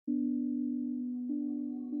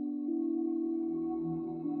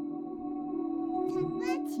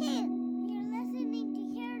Let's hear. You're listening to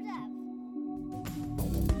Hear Them.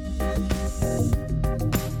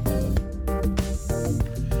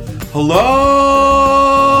 Hello,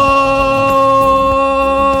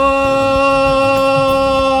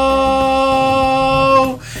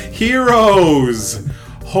 heroes!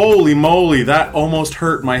 Holy moly, that almost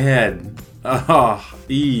hurt my head.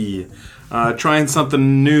 Trying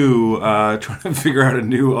something new, trying to figure out a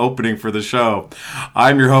new opening for the show.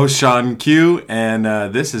 I'm your host, Sean Q, and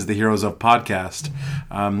this is the Heroes of Podcast.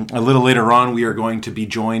 A little later on, we are going to be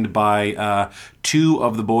joined by two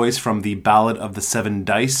of the boys from the Ballad of the Seven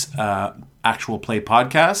Dice actual play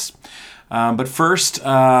podcast. But first, it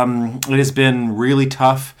has been really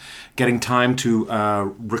tough getting time to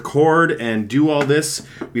record and do all this.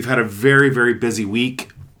 We've had a very, very busy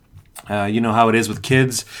week. You know how it is with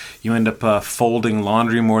kids. You end up folding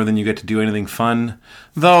laundry more than you get to do anything fun.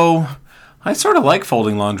 Though, I sort of like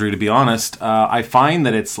folding laundry, to be honest. I find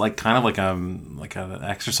that it's like kind of like an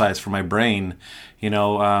exercise for my brain. You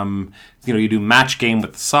you do match game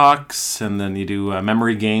with the socks, and then you do a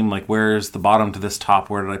memory game, like where's the bottom to this top,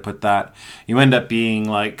 where did I put that? You end up being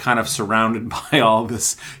like kind of surrounded by all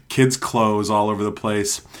this kids' clothes all over the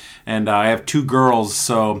place. And I have two girls,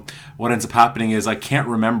 so what ends up happening is I can't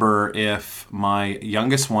remember if my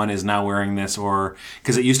youngest one is now wearing this, or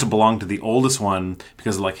because it used to belong to the oldest one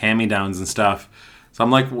because of like hand-me-downs and stuff. So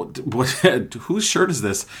I'm like, what whose shirt is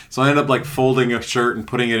this? So I ended up like folding a shirt and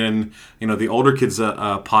putting it in, the older kid's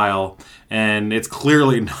pile, and it's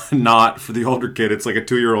clearly not for the older kid. It's like a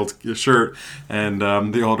 2-year-old shirt, and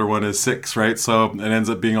the older one is 6, right? So it ends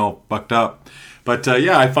up being all bucked up. But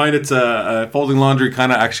I find it's folding laundry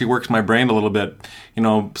kind of actually works my brain a little bit.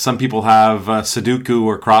 Some people have Sudoku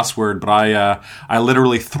or crossword, but I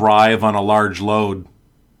literally thrive on a large load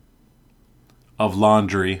of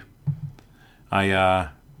laundry. I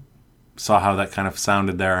saw how that kind of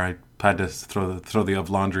sounded there. I had to throw the of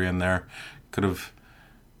laundry in there. Could have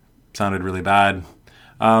sounded really bad.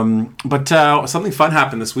 But something fun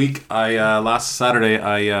happened this week. Last Saturday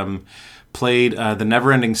I played The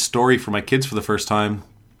Never-Ending Story for my kids for the first time.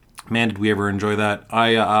 Man, did we ever enjoy that.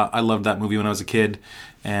 I loved that movie when I was a kid,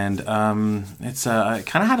 and I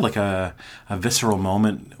kind of had like a visceral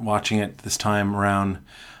moment watching it this time around.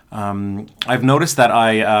 I've noticed that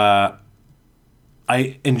I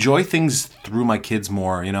enjoy things through my kids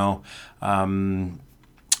more,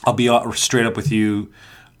 I'll be straight up with you.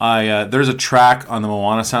 There's a track on the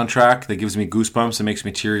Moana soundtrack that gives me goosebumps and makes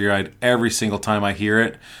me teary-eyed every single time I hear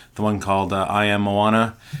it. The one called I Am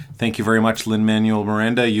Moana. Thank you very much, Lin-Manuel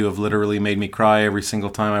Miranda. You have literally made me cry every single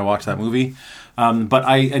time I watch that movie. But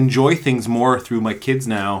I enjoy things more through my kids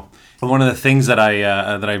now. One of the things that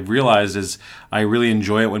I realized is I really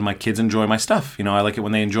enjoy it when my kids enjoy my stuff. I like it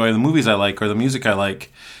when they enjoy the movies I like or the music I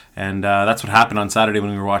like. And that's what happened on Saturday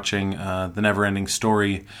when we were watching The Never-Ending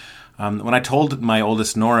Story. When I told my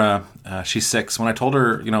oldest Nora, she's 6, when I told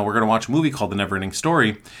her, we're going to watch a movie called The Never-Ending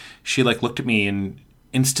Story, she looked at me and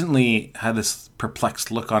instantly had this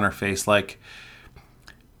perplexed look on her face. Like,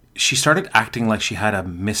 she started acting like she had a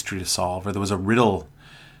mystery to solve, or there was a riddle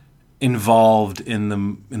involved in the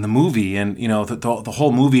movie. And, the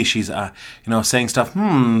whole movie she's, saying stuff,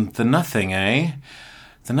 the nothing, eh?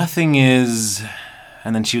 The nothing is...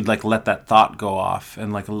 And then she would, let that thought go off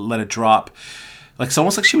and, let it drop. It's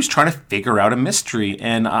almost like she was trying to figure out a mystery,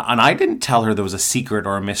 and I didn't tell her there was a secret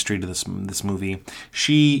or a mystery to this movie.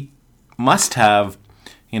 She must have,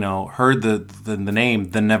 heard the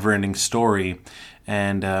name, The Never-Ending Story,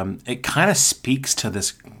 and it kind of speaks to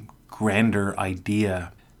this grander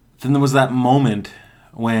idea. Then there was that moment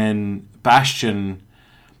when Bastian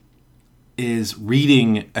is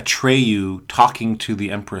reading Atreyu talking to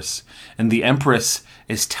the Empress, and the Empress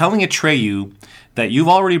is telling Atreyu that you've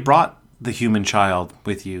already brought the human child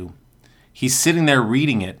with you. He's sitting there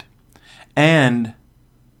reading it, and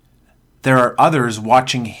there are others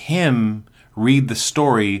watching him read the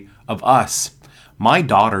story of us. My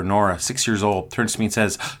daughter, Nora, 6 years old, turns to me and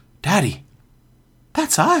says, "Daddy,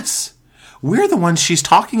 that's us. We're the ones she's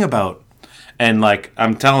talking about." And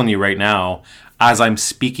I'm telling you right now, as I'm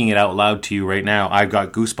speaking it out loud to you right now, I've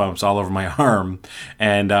got goosebumps all over my arm,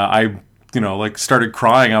 and I started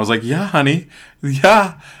crying. I was like, "Yeah, honey,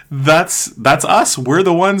 yeah, that's us. We're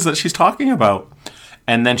the ones that she's talking about."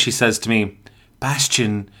 And then she says to me,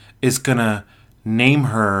 "Bastian is gonna name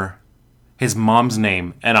her his mom's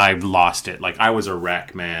name," and I lost it. I was a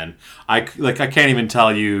wreck, man. I can't even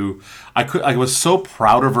tell you. I was so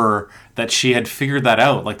proud of her that she had figured that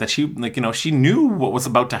out. That she knew what was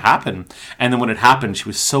about to happen. And then when it happened, she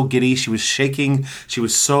was so giddy. She was shaking. She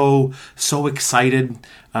was so excited.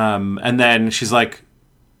 And then she's like,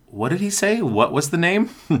 what did he say? What was the name?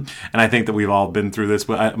 And I think that we've all been through this.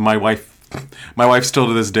 But my wife still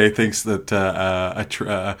to this day thinks that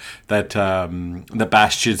that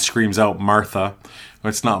Bastion screams out Martha.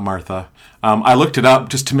 It's not Martha. I looked it up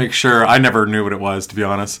just to make sure. I never knew what it was, to be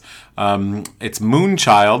honest. It's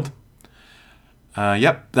Moonchild.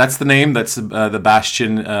 Yep, that's the name. That's the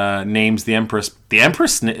Bastion names the Empress. The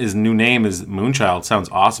Empress' new name is Moonchild. Sounds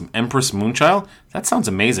awesome. Empress Moonchild? That sounds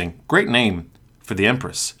amazing. Great name for the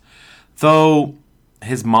Empress. Though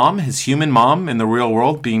his mom, his human mom in the real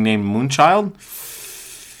world being named Moonchild,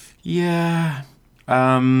 yeah,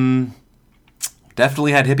 definitely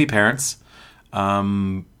had hippie parents.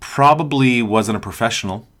 Probably wasn't a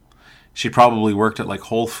professional. She probably worked at like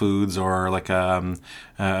Whole Foods or like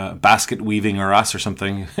basket weaving or us or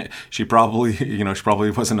something. She probably, she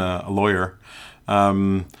probably wasn't a lawyer.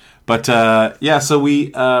 Yeah, so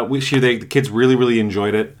the kids really, really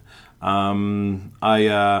enjoyed it.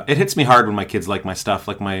 It hits me hard when my kids like my stuff,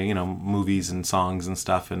 like my, movies and songs and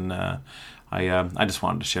stuff. And I just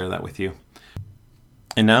wanted to share that with you.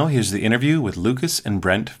 And now here's the interview with Lucas and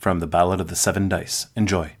Brent from the Ballad of the Seven Dice.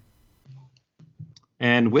 Enjoy.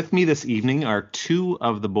 And with me this evening are two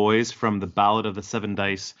of the boys from the Ballad of the Seven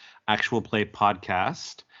Dice actual play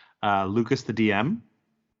podcast. Lucas, the DM.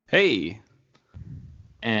 Hey.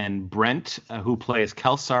 And Brent, who plays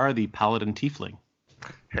Kelsar, the Paladin Tiefling.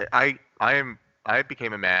 Hey, I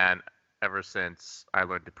became a man ever since I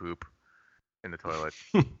learned to poop in the toilet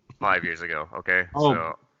 5 years ago. Okay. Oh,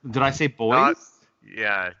 so, did I say boys?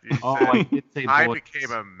 Yeah. Oh, I did say boys. I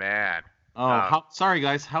became a man. Oh, sorry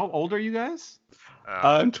guys. How old are you guys?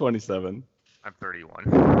 I'm 27. I'm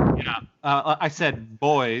 31. Yeah. I said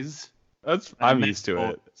boys. I'm used to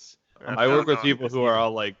it. I work with people who are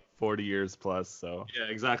all like 40 years plus, so. Yeah,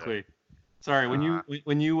 exactly. Sorry, when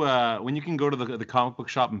you can go to the comic book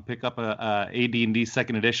shop and pick up a AD&D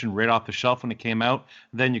second edition right off the shelf when it came out,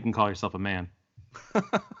 then you can call yourself a man.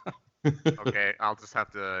 Okay, I'll just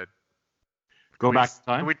have to go back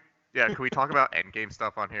in time. Can we talk about endgame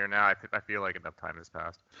stuff on here now? I feel like enough time has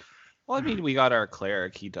passed. Well, I mean, we got our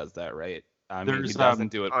cleric. He does that, right? I mean, he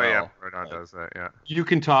doesn't do it well. Oh yeah, Renan does that. Yeah. You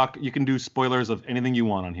can talk. You can do spoilers of anything you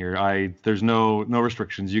want on here. There's no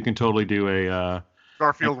restrictions. You can totally do a.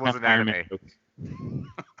 Garfield was an anime.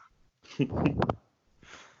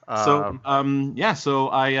 So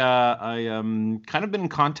I kind of been in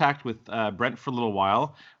contact with Brent for a little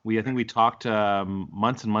while. I think we talked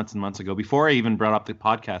months and months and months ago before I even brought up the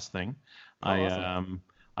podcast thing. Awesome.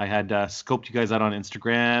 I had scoped you guys out on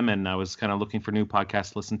Instagram, and I was kind of looking for new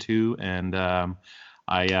podcasts to listen to, and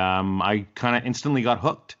I kind of instantly got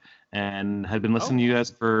hooked and had been listening to you guys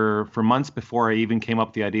for months before I even came up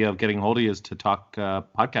with the idea of getting a hold of you to talk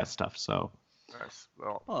podcast stuff. So, nice.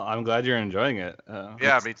 Well, I'm glad you're enjoying it.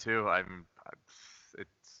 Yeah, me too.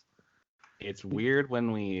 It's weird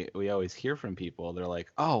when we always hear from people. They're like,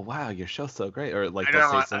 "Oh, wow, your show's so great," or like they'll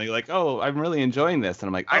say something like, "Oh, I'm really enjoying this," and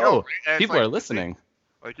I'm like, "Oh, people are listening."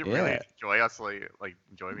 Like you really enjoy us, like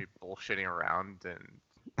enjoy me bullshitting around, and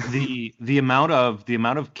the amount of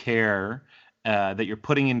care that you're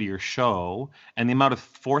putting into your show and the amount of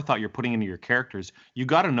forethought you're putting into your characters, you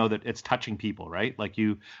got to know that it's touching people, right?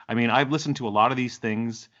 I've listened to a lot of these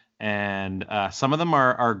things, and some of them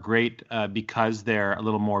are great because they're a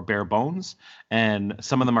little more bare bones, and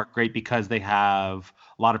some of them are great because they have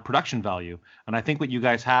a lot of production value. And I think what you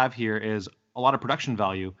guys have here is a lot of production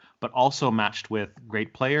value, but also matched with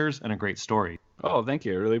great players and a great story. Oh, thank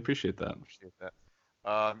you. I really appreciate that.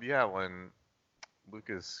 Yeah, when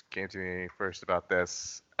Lucas came to me first about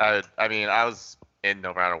this, I was in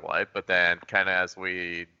no matter what, but then kind of as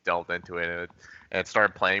we delved into it and it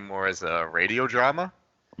started playing more as a radio drama,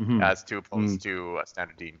 as opposed to a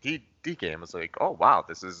standard D&D game, I was like, oh wow,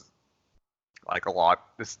 this is like a lot.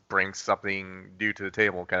 This brings something new to the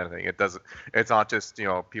table, kind of thing. It's not just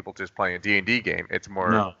people just playing a D&D game. It's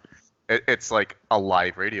more. No. It's like a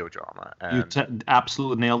live radio drama. And you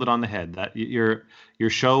absolutely nailed it on the head. That your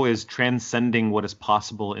show is transcending what is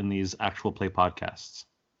possible in these actual play podcasts.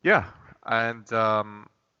 Yeah, and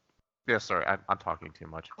sorry, I'm talking too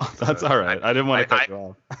much. That's all right. I didn't want to cut you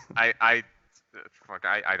off. I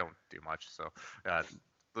don't do much. So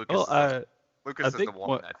Lucas. Lucas is the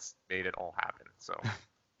one that's made it all happen, so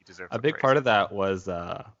he deserves a big part of that was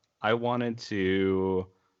I wanted to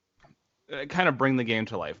kind of bring the game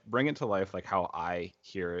to life, like how I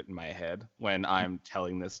hear it in my head when I'm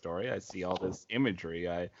telling this story. I see all this imagery.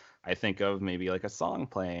 I think of maybe like a song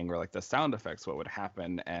playing or like the sound effects, what would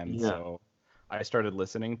happen, and so I started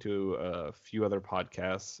listening to a few other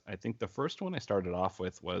podcasts. I think the first one I started off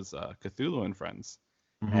with was Cthulhu and Friends,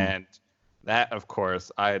 and that, of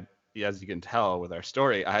course, as you can tell with our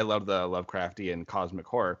story, I love the Lovecraftian cosmic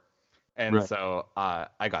horror. And Right. so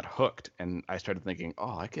I got hooked, and I started thinking,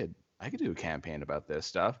 oh, I could do a campaign about this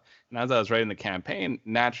stuff. And as I was writing the campaign,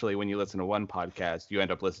 naturally, when you listen to one podcast, you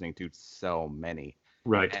end up listening to so many.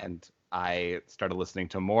 Right. And I started listening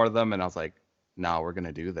to more of them, and I was like, no, we're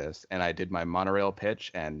gonna do this. And I did my monorail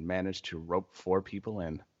pitch and managed to rope 4 people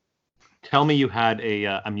in. Tell me you had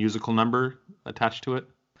a musical number attached to it.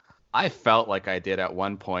 I felt like I did at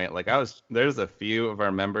one point. Like there's a few of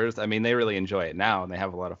our members. I mean, they really enjoy it now and they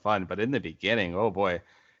have a lot of fun. But in the beginning, oh boy,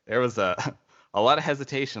 there was a a lot of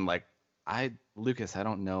hesitation. Like Lucas, I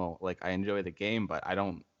don't know. Like I enjoy the game, but I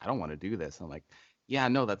don't want to do this. I'm like, yeah,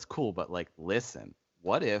 no, that's cool. But like, listen,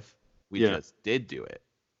 what if we just did do it?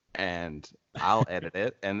 And I'll edit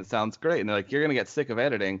it and it sounds great. And they're like, you're gonna get sick of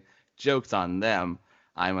editing. Joke's on them.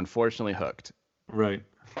 I'm unfortunately hooked. Right.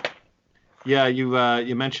 Yeah, you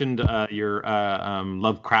mentioned your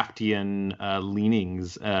Lovecraftian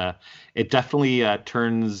leanings. It definitely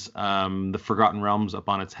turns the Forgotten Realms up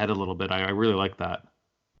on its head a little bit. I really like that.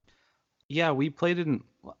 Yeah,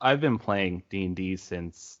 I've been playing D&D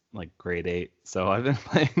since like grade 8. So I've been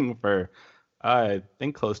playing for I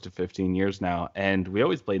think close to 15 years now, and we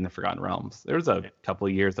always played in the Forgotten Realms. There was a couple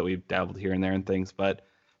of years that we've dabbled here and there and things, but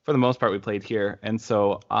for the most part we played here. And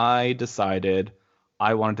so I decided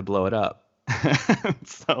I wanted to blow it up.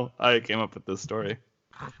 So I came up with this story.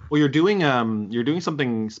 Well, you're doing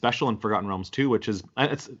something special in Forgotten Realms too, which is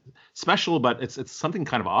it's special, but it's something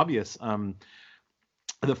kind of obvious.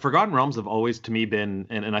 The Forgotten Realms have always, to me, been,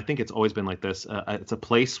 and I think it's always been like this. It's a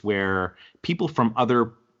place where people from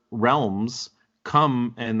other realms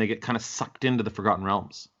come and they get kind of sucked into the Forgotten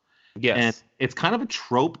Realms. Yes, and it's kind of a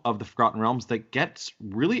trope of the Forgotten Realms that gets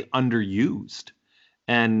really underused.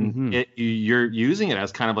 And you're using it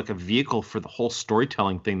as kind of like a vehicle for the whole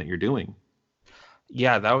storytelling thing that you're doing.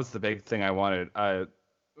 Yeah, that was the big thing I wanted.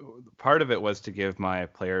 Part of it was to give my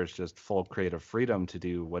players just full creative freedom to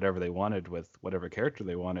do whatever they wanted with whatever character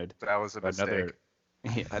they wanted. That was a mistake.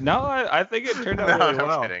 No, I think it turned out really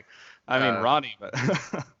well. Kidding. I mean, Ronnie, but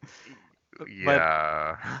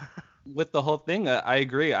yeah. But with the whole thing, I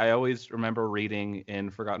agree. I always remember reading in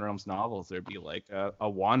Forgotten Realms novels, there'd be like a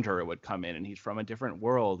wanderer would come in and he's from a different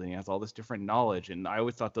world and he has all this different knowledge. And I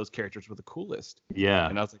always thought those characters were the coolest. Yeah.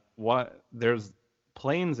 And I was like, what? There's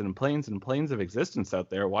planes and planes and planes of existence out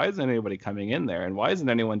there. Why isn't anybody coming in there? And why isn't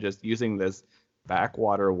anyone just using this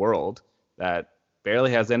backwater world that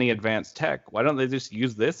barely has any advanced tech? Why don't they just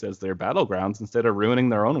use this as their battlegrounds instead of ruining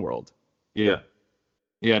their own world? Yeah.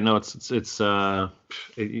 Yeah, no, it's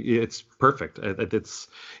perfect. It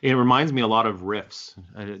reminds me a lot of Rifts.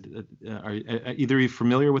 Are either of you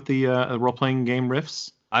familiar with the role playing game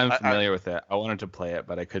Rifts? I'm familiar with it. I wanted to play it,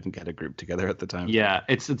 but I couldn't get a group together at the time. Yeah,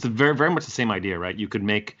 it's very very much the same idea, right? You can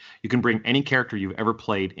bring any character you've ever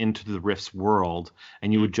played into the Rifts world,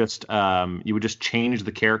 and you would just change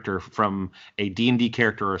the character from a D&D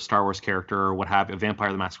character or a Star Wars character or what have you, a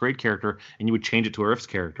Vampire the Masquerade character, and you would change it to a Rifts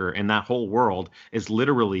character, and that whole world is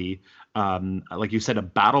literally, like you said, a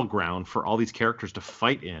battleground for all these characters to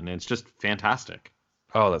fight in, and it's just fantastic.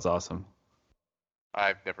 Oh, that's awesome.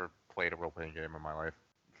 I've never played a role playing game in my life.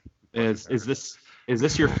 Is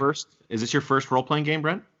this your first role playing game,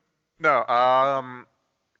 Brent? No.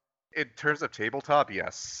 In terms of tabletop,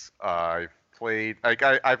 yes. I've played. Like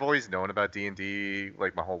I've always known about D&D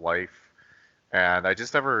like my whole life, and I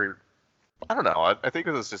just never. I don't know. I think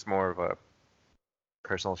it was just more of a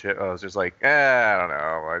personal shit. I was just like, I don't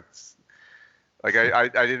know. It's like I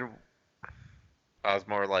didn't. I was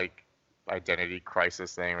more like identity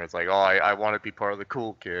crisis thing where it's like, oh, I want to be part of the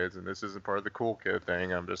cool kids and this isn't part of the cool kid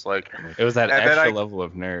thing. I'm just like, it was that extra level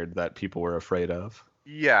of nerd that people were afraid of.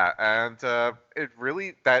 Yeah, and it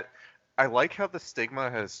really that I like how the stigma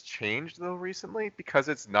has changed though recently, because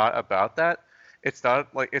it's not about that. It's not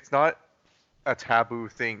a taboo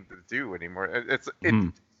thing to do anymore.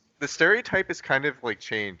 The stereotype is kind of like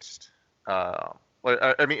changed. I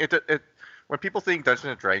mean, it when people think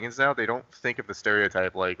Dungeons and Dragons now, they don't think of the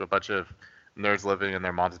stereotype like a bunch of nerds living in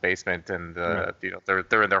their mom's basement and they're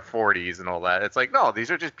in their 40s and all that. It's like, no,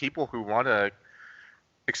 these are just people who want to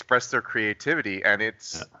express their creativity, and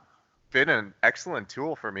it's been an excellent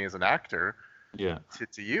tool for me as an actor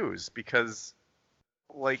to use, because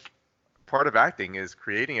like part of acting is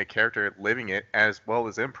creating a character, living it, as well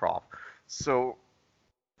as improv. So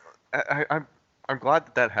I'm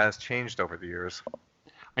glad that has changed over the years.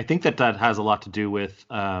 I think that has a lot to do with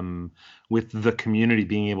the community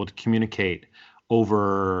being able to communicate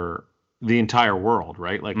over the entire world,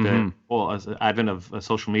 right? Like Mhm. as advent of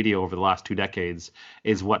social media over the last 2 decades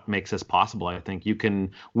is what makes this possible. I think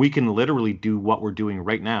we can literally do what we're doing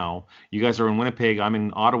right now. You guys are in Winnipeg, I'm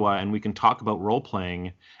in Ottawa, and we can talk about role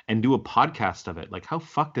playing and do a podcast of it. Like, how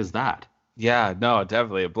fucked is that? Yeah, no,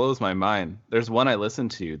 definitely. It blows my mind. There's one I listen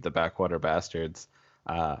to, the Backwater Bastards.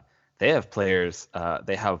 Uh, they have players.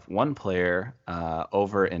 They have one player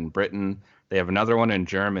over in Britain. They have another one in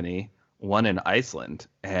Germany, one in Iceland,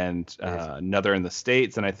 and another in the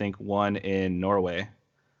States, and I think one in Norway.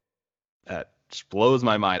 That just blows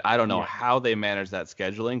my mind. I don't know Yeah. how they manage that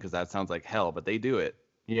scheduling because that sounds like hell, but they do it.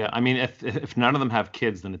 Yeah, I mean, if none of them have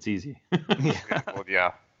kids, then it's easy. Yeah. Well,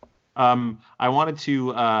 yeah. I wanted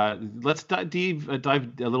to let's dive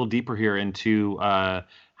a little deeper here into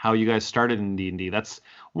how you guys started in D&D. That's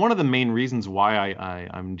one of the main reasons why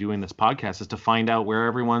I'm doing this podcast is to find out where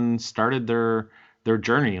everyone started their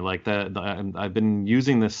journey. Like I've been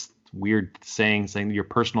using this weird saying your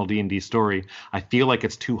personal D&D story. I feel like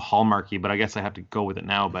it's too hallmarky, but I guess I have to go with it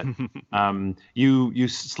now. But you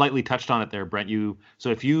slightly touched on it there, Brent.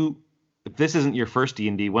 If this isn't your first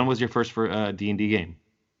D&D, when was your first D&D game?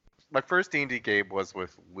 My first D&D game was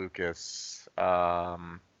with Lucas. I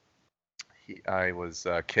was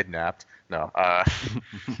kidnapped. No.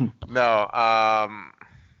 No. I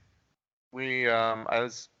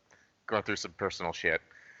was going through some personal shit.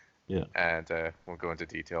 Yeah. And won't go into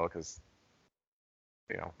detail because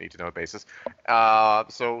need to know a basis.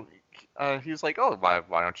 So he was like, "Oh, why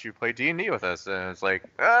don't you play D&D with us?" And it's like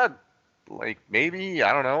maybe,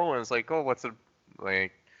 I don't know. And it's like, "Oh, what's it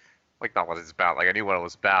like?" Like, not what it's about. Like, I knew what it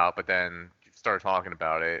was about, but then started talking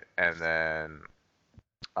about it, and then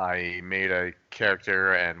I made a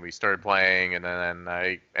character, and we started playing, and then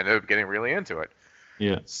I ended up getting really into it.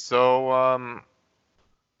 Yeah. So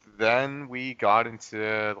then we got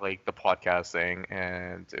into like the podcast thing,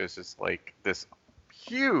 and it was just like this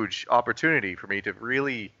huge opportunity for me to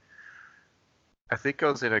really. I think I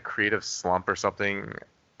was in a creative slump or something.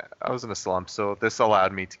 I was in a slump, so this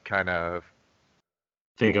allowed me to kind of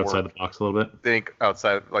Think outside the box a little bit. think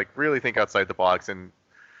outside, like really think outside the box, and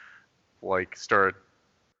like start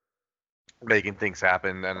making things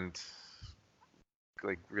happen, and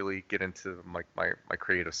like really get into my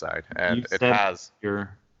creative side. And it has.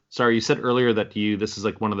 You said earlier that this is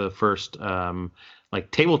like one of the first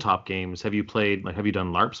like tabletop games. Have you done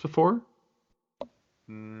LARPs before?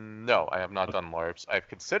 No, I have not done LARPs. I've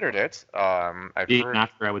considered it. I've Being heard. an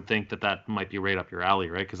actor, I would think that might be right up your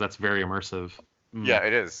alley, right? Because that's very immersive. Yeah,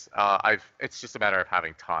 it is. It's just a matter of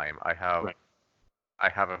having time. I have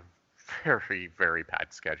a very, very bad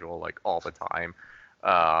schedule, like all the time.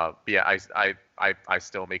 But yeah, I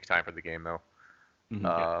still make time for the game though.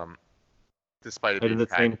 Despite it I being did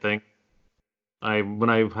the same thing. When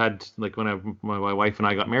my wife and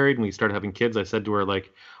I got married and we started having kids, I said to her,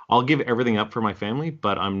 like, I'll give everything up for my family,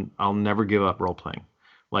 but I'll never give up role playing.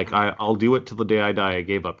 Like I'll do it till the day I die. I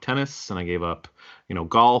gave up tennis and I gave up,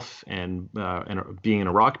 golf and being in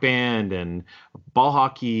a rock band and ball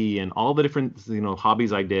hockey and all the different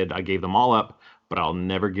hobbies I did. I gave them all up, but I'll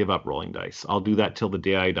never give up rolling dice. I'll do that till the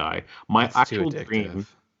day I die. It's too addictive.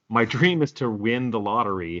 My dream is to win the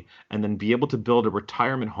lottery and then be able to build a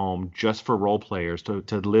retirement home just for role players to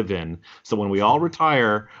live in. So when we all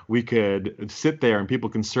retire, we could sit there and people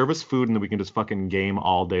can serve us food and then we can just fucking game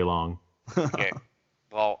all day long. Okay.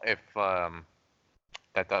 Well, if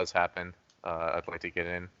that does happen, I'd like to get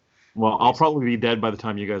in. Well, I'll probably be dead by the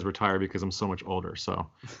time you guys retire because I'm so much older. So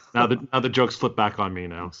now the jokes flip back on me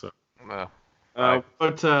now. So.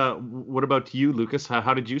 But what about you, Lucas?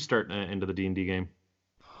 How did you start into the D&D game?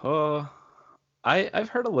 I've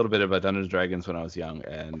heard a little bit about Dungeons and Dragons when I was young,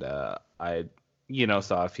 and I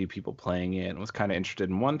saw a few people playing it and was kind of interested.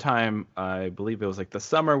 And one time, I believe it was like the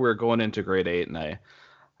summer we were going into grade 8, and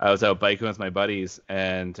I was out biking with my buddies,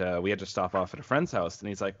 and we had to stop off at a friend's house, and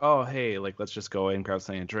he's like, "Oh, hey, like let's just go in and grab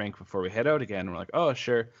something to drink before we head out again." And we're like, "Oh,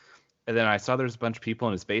 sure." And then I saw there's a bunch of people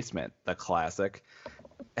in his basement, the classic.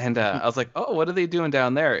 And I was like, "Oh, what are they doing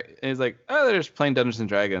down there?" And he's like, "Oh, they're just playing Dungeons and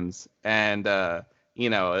Dragons." And I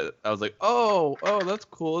was like, "Oh, that's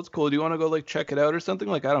cool. It's cool. Do you want to go like check it out or something?"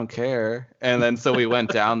 Like, I don't care. And then so we went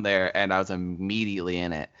down there, and I was immediately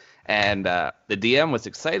in it. And the DM was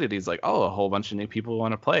excited. He's like, "Oh, a whole bunch of new people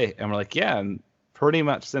want to play." And we're like, "Yeah." And pretty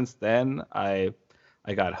much since then, I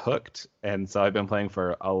got hooked, and so I've been playing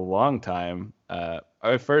for a long time.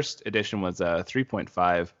 Our first edition was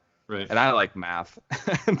 3.5. Right. And I like math,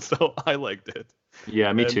 and so I liked it.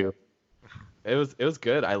 Yeah, me too. It was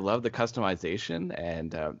good. I love the customization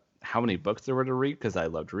and how many books there were to read because I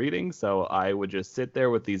loved reading. So I would just sit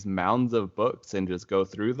there with these mounds of books and just go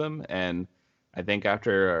through them. And I think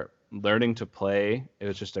after learning to play, it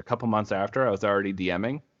was just a couple months after I was already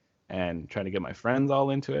DMing and trying to get my friends all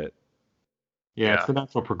into it. Yeah, it's the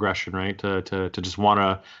natural progression, right? To just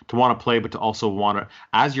wanna play, but to also wanna,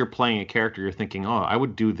 as you're playing a character, you're thinking, oh, I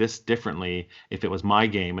would do this differently if it was my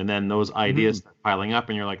game, and then those ideas start piling up,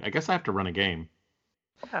 and you're like, I guess I have to run a game.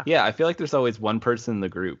 Yeah, I feel like there's always one person in the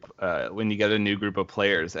group when you get a new group of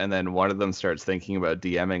players, and then one of them starts thinking about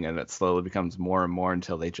DMing, and it slowly becomes more and more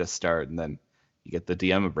until they just start, and then you get the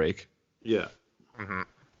DM a break. Yeah. Mm-hmm.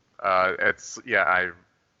 I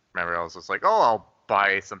remember I was just like, oh, I'll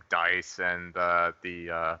buy some dice and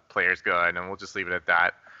the player's guide, and we'll just leave it at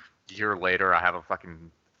that. A year later, I have a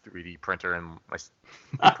fucking 3D printer, and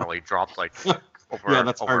I probably dropped like over. Yeah,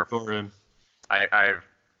 that's hardcore. In. I've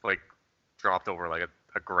like dropped over like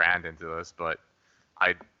a grand into this, but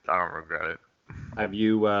I don't regret it. Have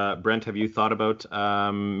you, Brent? Have you thought about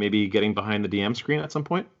maybe getting behind the DM screen at some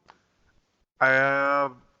point? I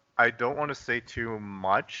don't want to say too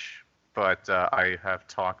much, but I have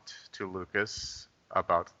talked to Lucas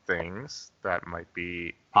about things that might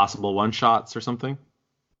be possible one shots or something.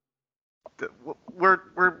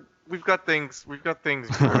 We've got things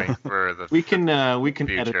brewing for the we can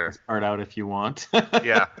future. Edit this part out if you want.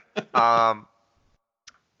 Yeah.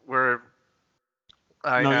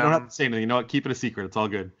 You don't have to say anything. You know what? Keep it a secret. It's all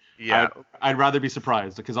good. Yeah. I'd rather be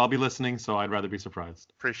surprised because I'll be listening, so I'd rather be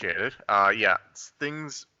surprised. Appreciate it. Yeah.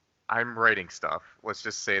 Things. I'm writing stuff. Let's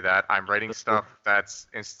just say that I'm writing stuff that's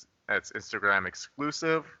Instagram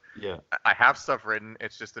exclusive. Yeah. I have stuff written.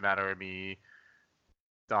 It's just a matter of me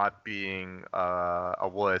not being a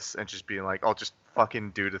wuss and just being like, I'll just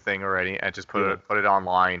fucking do the thing already and just put it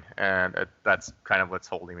online, and that's kind of what's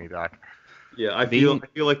holding me back. Yeah, I feel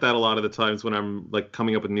like that a lot of the times when I'm like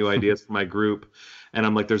coming up with new ideas for my group, and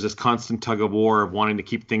I'm like, there's this constant tug of war of wanting to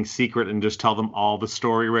keep things secret and just tell them all the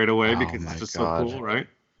story right away because it's just so cool, right?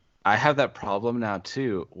 I have that problem now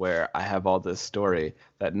too, where I have all this story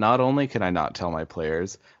that not only can I not tell my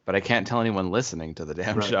players, but I can't tell anyone listening to the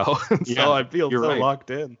damn show. So I feel so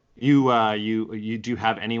locked in. You do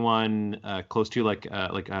have anyone close to you like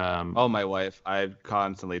Oh, my wife. I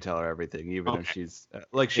constantly tell her everything, even if she's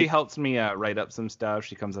she helps me write up some stuff.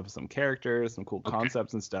 She comes up with some characters, some cool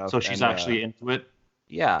concepts and stuff. So she's actually into it.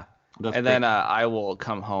 Yeah. Then I will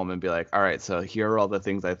come home and be like, all right, so here are all the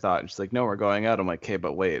things I thought. And she's like, no, we're going out. I'm like, okay,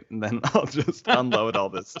 but wait. And then I'll just unload all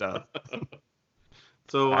this stuff.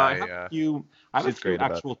 So I have a few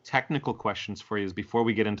actual technical questions for you before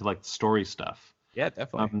we get into like the story stuff. Yeah,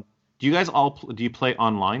 definitely. Do you guys do you play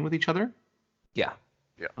online with each other? Yeah.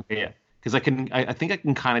 Yeah. Okay, yeah. Because I think I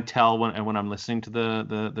can kind of tell when I'm listening to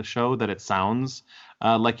the show that it sounds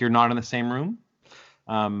like you're not in the same room.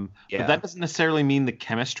 But that doesn't necessarily mean the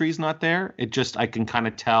chemistry is not there. It just, I can kind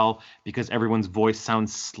of tell because everyone's voice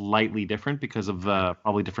sounds slightly different because of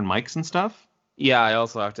probably different mics and stuff. Yeah, I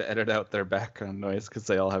also have to edit out their background noise because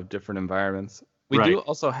they all have different environments. We do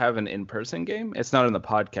also have an in-person game. It's not in the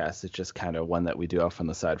podcast. It's just kind of one that we do off on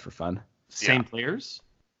the side for fun. Same players?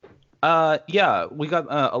 Yeah, we got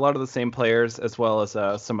a lot of the same players as well as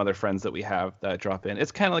some other friends that we have that drop in.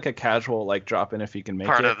 It's kind of like a casual like drop in if you can make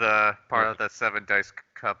part it. Part of the 7 Dice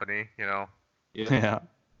company, you know. Yeah.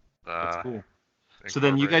 That's cool. So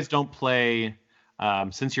then you guys don't play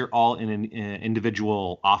since you're all in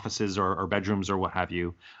individual offices or bedrooms or what have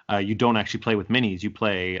you. You don't actually play with minis. You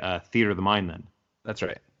play Theater of the Mind then. That's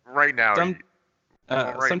right. Right now.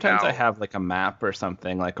 Sometimes I have like a map or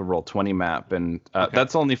something, like a Roll20 map, and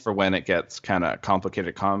that's only for when it gets kind of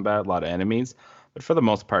complicated combat, a lot of enemies. But for the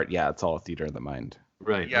most part, yeah, it's all Theater of the Mind.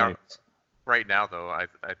 Right. Yeah. Right. Right now, though, I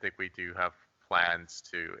think we do have plans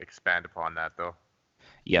to expand upon that, though.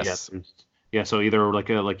 Yes. Yeah. So either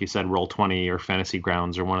like you said, Roll20 or Fantasy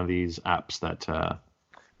Grounds or one of these apps that.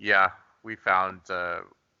 Yeah, we found.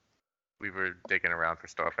 We were digging around for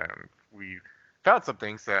stuff, and we found some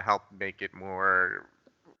things that help make it more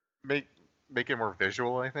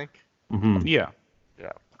visual, I think. Mm-hmm. Yeah.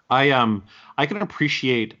 I can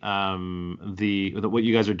appreciate what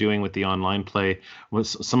you guys are doing with the online play. With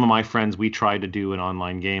some of my friends, we tried to do an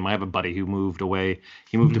online game. I have a buddy who moved away.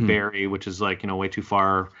 He moved to Barrie, which is like way too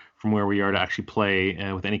far from where we are to actually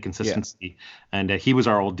play with any consistency. Yeah. And he was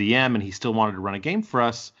our old DM, and he still wanted to run a game for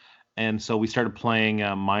us. And so we started playing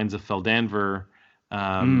Minds of Feldanver.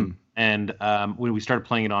 And when we started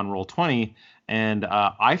playing it on Roll20, and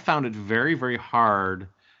I found it very, very hard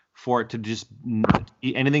for it to just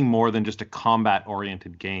be anything more than just a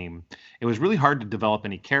combat-oriented game. It was really hard to develop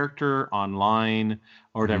any character online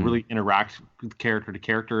or to really interact with character to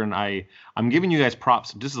character. And I'm giving you guys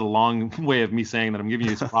props. This is a long way of me saying that I'm giving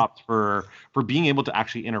you guys props for being able to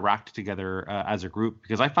actually interact together as a group,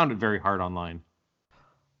 because I found it very hard online.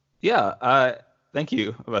 Yeah, thank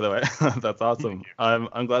you, by the way. That's awesome.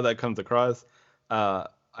 I'm glad that comes across.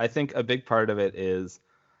 I think a big part of it is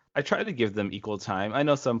I try to give them equal time. I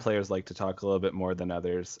know some players like to talk a little bit more than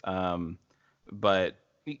others, but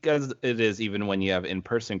because it is even when you have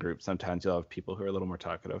in-person groups, sometimes you'll have people who are a little more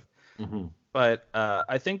talkative. Mm-hmm. But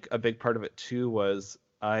I think a big part of it too was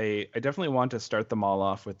I definitely want to start them all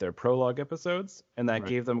off with their prologue episodes, and that Right.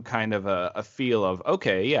 gave them kind of a feel of,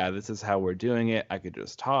 okay, yeah, this is how we're doing it. I could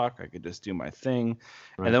just talk, I could just do my thing.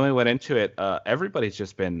 Right. And then we went into it. Everybody's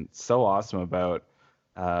just been so awesome about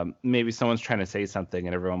maybe someone's trying to say something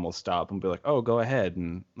and everyone will stop and be like, oh, go ahead.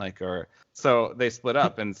 And like, or so they split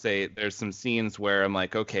up and say there's some scenes where I'm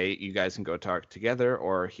like, okay, you guys can go talk together,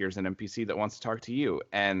 or here's an NPC that wants to talk to you.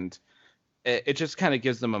 And it just kind of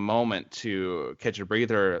gives them a moment to catch a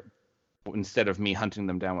breather instead of me hunting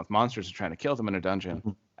them down with monsters and trying to kill them in a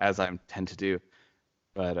dungeon, as I tend to do.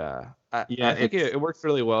 But I think it works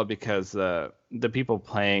really well because the people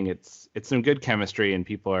playing, it's some good chemistry, and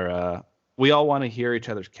people are we all want to hear each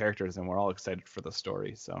other's characters, and we're all excited for the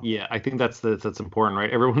story. So Yeah, I think that's important, right?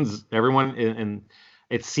 Everyone, and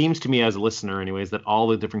it seems to me as a listener, anyways, that all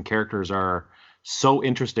the different characters are so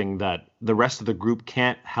interesting that the rest of the group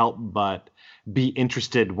can't help but be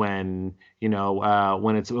interested when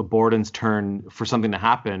when it's Borden's turn for something to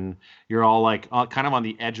happen. You're all like kind of on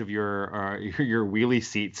the edge of your wheelie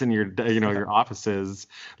seats in your your offices,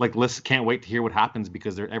 like listen, can't wait to hear what happens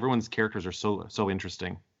because everyone's characters are so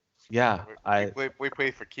interesting. yeah, We play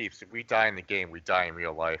for keeps. If we die in the game, we die in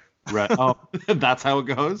real life. Right. Oh, that's how it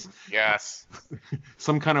goes. Yes.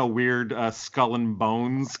 Some kind of weird skull and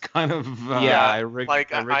bones kind of. yeah, I rigged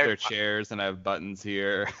like, their chairs, and I have buttons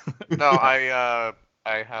here. No, I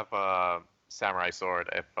have a samurai sword.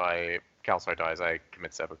 If Kalsar dies, I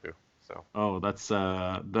commit seppuku. So Oh, that's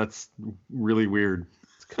really weird.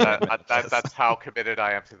 that's how committed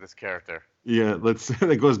I am to this character. Yeah,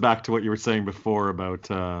 that goes back to what you were saying before about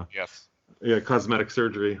Yes. cosmetic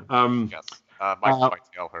surgery. Yes. My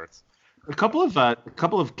tail hurts. A couple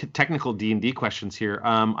of technical D&D questions here.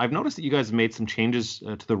 I've noticed that you guys made some changes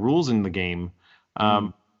to the rules in the game.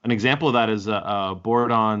 An example of that is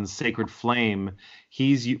Bordon's Sacred Flame.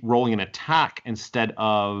 He's rolling an attack instead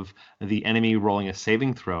of the enemy rolling a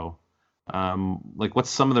saving throw.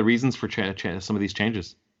 What's some of the reasons for some of these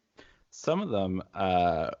changes? Some of them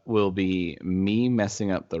will be me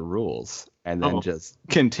messing up the rules and then just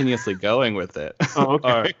continuously going with it. Oh,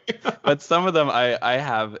 okay. But some of them I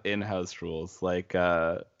have in-house rules, like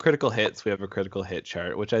critical hits. We have a critical hit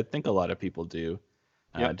chart, which I think a lot of people do,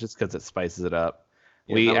 just because it spices it up.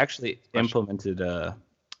 Yeah, we actually implemented a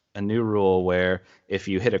new rule where if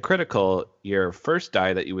you hit a critical, your first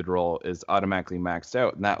die that you would roll is automatically maxed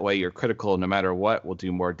out, and that way your critical, no matter what, will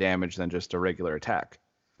do more damage than just a regular attack.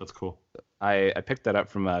 That's cool. I picked that up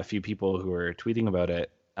from a few people who were tweeting about it.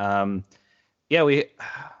 I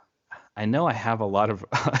know I have a lot of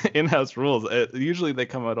in-house rules. Usually they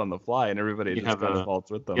come out on the fly, and everybody just kind of falls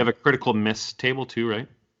with them. You have a critical miss table too, right?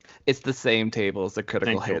 It's the same table as the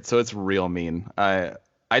critical hit, so it's real mean. I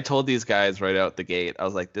told these guys right out the gate, I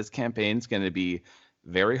was like, this campaign's going to be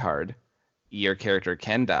very hard. Your character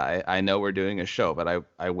can die. I know we're doing a show, but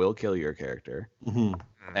I will kill your character. Mm-hmm.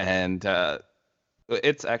 And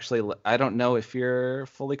it's actually, I don't know if you're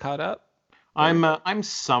fully caught up. I'm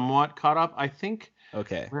somewhat caught up. I think.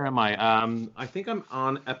 Okay. Where am I? I think I'm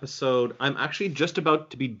on episode. I'm actually just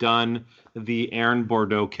about to be done the Aaron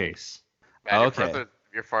Bordeaux case. Man, okay.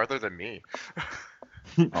 You're farther than me.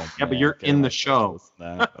 Oh, yeah, but you're in the show.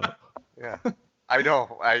 Yeah, I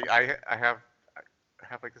know. I have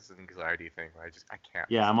like this anxiety thing where I can't.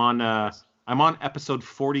 Yeah, I'm on episode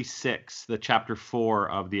 46, the chapter 4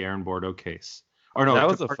 of the Aaron Bordeaux case. Or no, that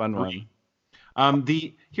was a fun one.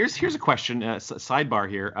 Here's a question. Sidebar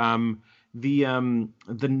here.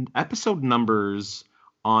 The episode numbers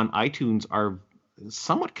on iTunes are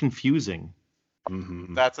somewhat confusing.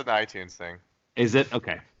 Mm-hmm. That's an iTunes thing. Is it?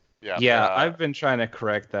 Okay. Yeah, I've been trying to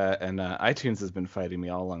correct that, and iTunes has been fighting me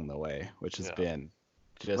all along the way, which has been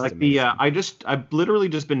just like amazing. I've literally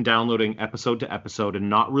just been downloading episode to episode and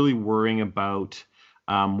not really worrying about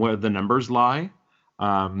where the numbers lie.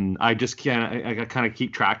 I just kind of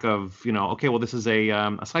keep track of, okay, well, this is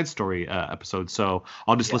a side story episode, so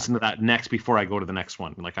I'll just listen to that next before I go to the next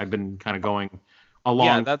one. Like I've been kind of going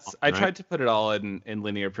along. Yeah, I tried to put it all in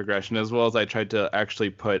linear progression, as well as I tried to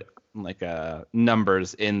actually put like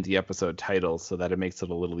numbers in the episode titles so that it makes it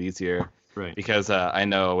a little easier. Right. Because I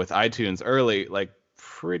know with iTunes early, like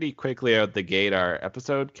pretty quickly out the gate, our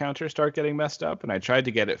episode counters start getting messed up, and I tried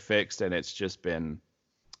to get it fixed, and it's just been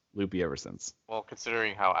loopy ever since. Well,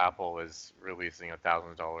 considering how Apple is releasing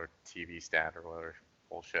 $1,000 TV stand or whatever.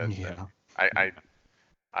 bullshit. Yeah. I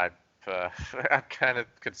I'm kind of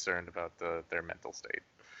concerned about their mental state.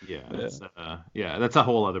 That's a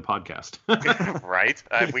whole other podcast. Right?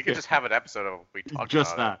 We could just have an episode of we talk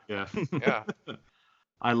Just about that, yeah. it. Yeah.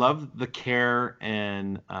 I love the care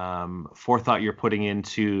and forethought you're putting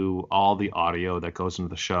into all the audio that goes into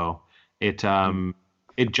the show. It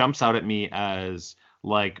jumps out at me as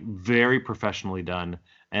like very professionally done,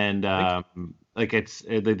 and like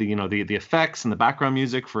the effects and the background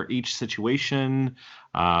music for each situation.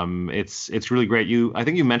 It's really great. I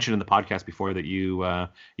think you mentioned in the podcast before that you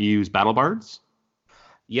use battle bards.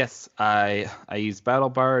 Yes, I use battle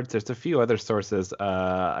bards. There's a few other sources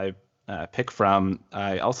I pick from.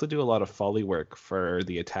 I also do a lot of Foley work for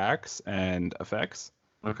the attacks and effects.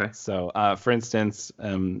 Okay. So, for instance,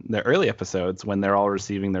 the early episodes when they're all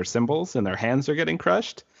receiving their symbols and their hands are getting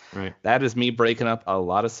crushed, Right. that is me breaking up a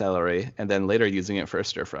lot of celery and then later using it for a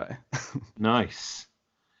stir fry. Nice.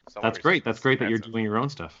 Celery's That's great. That's great that you're expensive. doing your own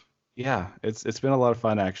stuff. Yeah, it's been a lot of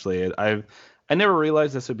fun actually. I never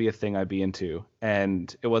realized this would be a thing I'd be into,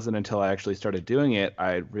 and it wasn't until I actually started doing it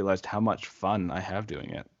I realized how much fun I have doing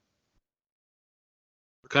it.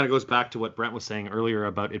 It kind of goes back to what Brent was saying earlier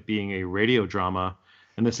about it being a radio drama,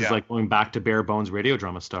 and this is Yeah. like going back to bare bones radio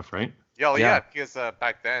drama stuff, right? Yeah, well, Yeah. yeah, because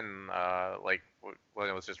back then, like when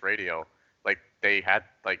it was just radio, like they had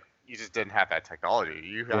like you just didn't have that technology.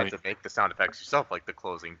 You had Right. to make the sound effects yourself, like the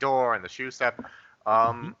closing door and the shoe step.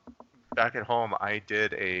 Back at home, I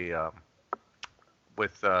did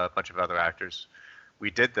with a bunch of other actors. We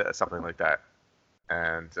did something like that,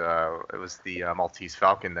 and it was the Maltese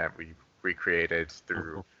Falcon that we recreated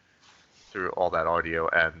through all that audio,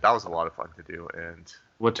 and that was a lot of fun to do. And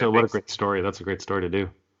What it a makes- great story. That's a great story to do.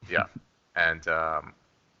 yeah, and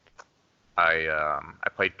I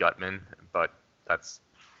played Gutman, but that's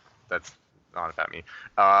not about me.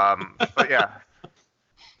 But yeah,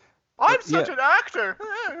 I'm such an actor.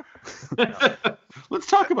 Let's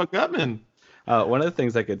talk about Gutman. One of the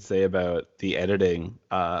things I could say about the editing,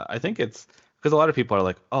 I think it's because a lot of people are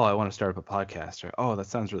like, oh, I want to start up a podcast, or oh, that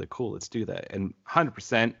sounds really cool, let's do that. And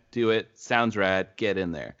 100% do it, sounds rad, get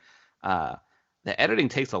in there. The editing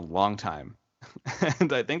takes a long time.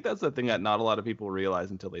 And I think that's the thing that not a lot of people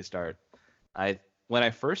realize until they start. When I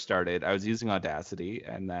first started, I was using Audacity,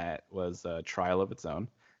 and that was a trial of its own.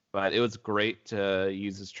 But it was great to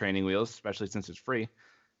use as training wheels, especially since it's free.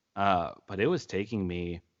 But it was taking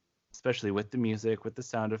me, especially with the music, with the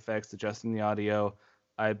sound effects, adjusting the audio,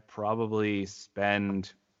 I'd probably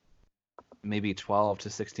spend maybe 12 to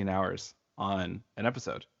 16 hours on an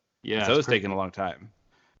episode. Yeah. So it it's was pretty- taking a long time.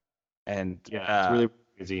 And Yeah, it's really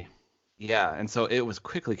crazy. yeah, and so it was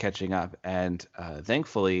quickly catching up. And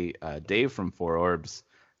thankfully, Dave from Four Orbs,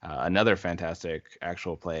 another fantastic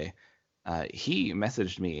actual play, he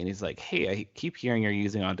messaged me and he's like, hey, I keep hearing you're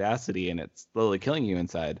using Audacity and it's slowly killing you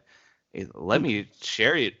inside. Let me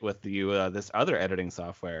share it with you, this other editing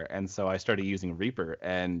software. And so I started using Reaper,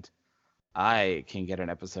 and I can get an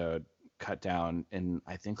episode cut down in,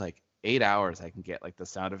 I think, like 8 hours. I can get like the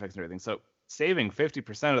sound effects and everything. So saving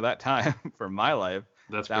 50% of that time for my life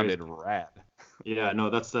That's sounded crazy. rad. Yeah, no,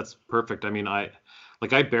 that's perfect. I mean, I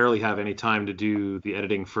barely have any time to do the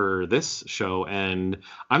editing for this show, and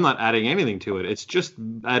I'm not adding anything to it. It's just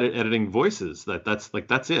editing voices.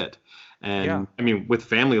 That's it. And Yeah. I mean, with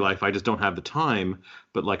family life, I just don't have the time.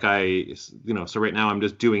 But like so right now I'm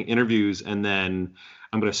just doing interviews, and then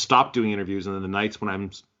I'm going to stop doing interviews, and then the nights when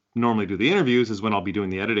I'm normally do the interviews is when I'll be doing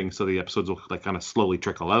the editing, so the episodes will like kind of slowly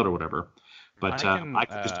trickle out or whatever. But I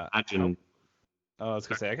can just imagine. Oh, I was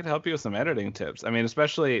gonna say I could help you with some editing tips. I mean,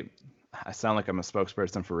 especially I sound like I'm a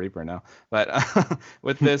spokesperson for Reaper now, but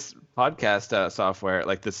with this podcast software,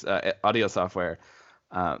 like this audio software,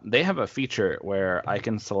 they have a feature where I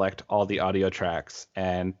can select all the audio tracks,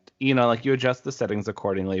 and like you adjust the settings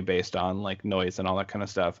accordingly based on like noise and all that kind of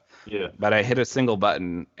stuff. Yeah. But I hit a single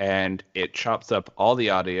button and it chops up all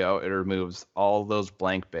the audio. It removes all those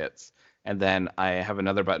blank bits. And then I have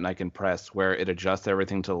another button I can press where it adjusts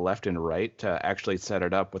everything to the left and right to actually set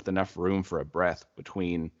it up with enough room for a breath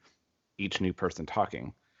between each new person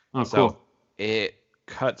talking. Oh, So cool. it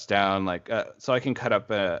cuts down so I can cut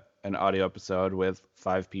up an audio episode with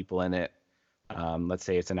 5 people in it. Let's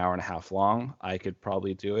say it's an hour and a half long. I could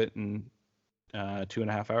probably do it in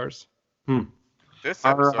 2.5 hours. This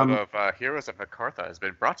Our, episode of Heroes of Akartha has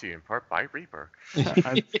been brought to you in part by Reaper.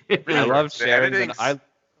 I Reaper, love the sharing. And editing's-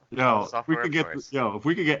 If we could Software choice. if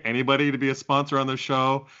we could get anybody to be a sponsor on the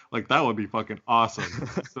show, like that would be fucking awesome.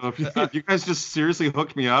 So if you guys just seriously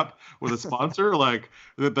hook me up with a sponsor, like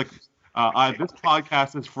This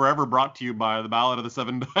podcast is forever brought to you by the Ballad of the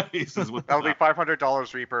Seven Dice. Is what That'll be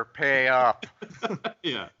 $500, Reaper. Pay up.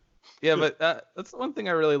 Yeah. Yeah, but that's the one thing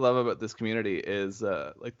I really love about this community is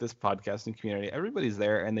like this podcasting community. Everybody's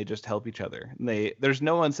there and they just help each other. And there's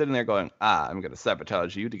no one sitting there going, I'm going to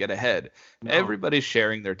sabotage you to get ahead. No. Everybody's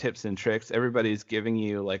sharing their tips and tricks. Everybody's giving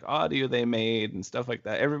you like audio they made and stuff like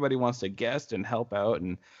that. Everybody wants to guest and help out.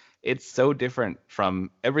 And it's so different from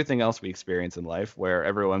everything else we experience in life where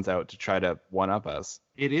everyone's out to try to one up us.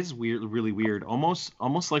 It is weird, really weird.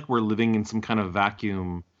 Almost like we're living in some kind of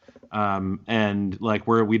vacuum. And like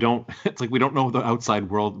where it's like we don't know the outside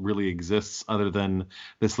world really exists other than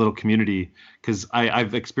this little community. Because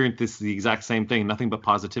I've experienced the exact same thing, nothing but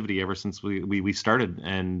positivity ever since we started,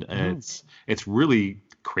 and it's really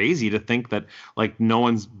crazy to think that like no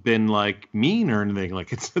one's been like mean or anything.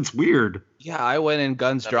 Like it's weird. Yeah, I went in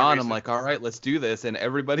guns Another drawn. reason. I'm like, all right, let's do this, and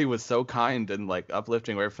everybody was so kind and like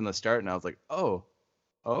uplifting right from the start. And I was like, oh,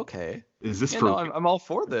 okay, Is this yeah, for? no, I'm all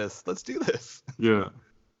for this. Let's do this. Yeah.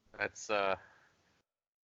 That's the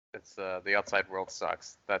outside world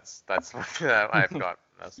sucks. That's what I've got.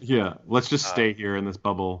 Yeah. Let's just stay here in this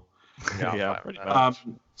bubble. Yeah, fine pretty with much.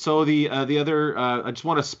 that. So the other, I just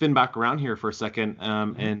want to spin back around here for a second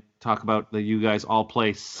and talk about that you guys all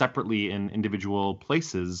play separately in individual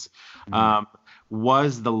places.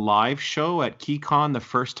 Was the live show at KeyCon the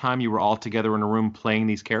first time you were all together in a room playing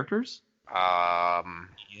these characters?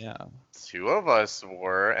 Yeah. Two of us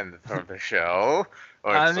were in the show.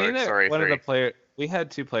 Or, I sorry, mean, sorry, one three. of the player, we had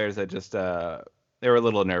two players that just they were a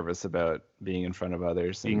little nervous about being in front of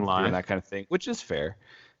others Being and live. doing that kind of thing, which is fair.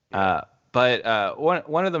 But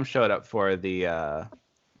one of them showed up for the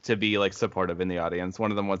to be like supportive in the audience. One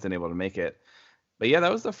of them wasn't able to make it. But yeah,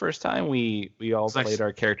 that was the first time we all So I played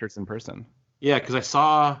our characters in person. Yeah, because I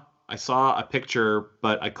saw a picture,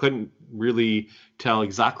 but I couldn't really tell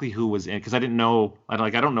exactly who was in because I didn't know. I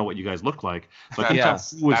don't know what you guys looked like. So I couldn't Yeah.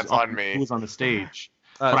 tell who was That's on me. Who was on the stage.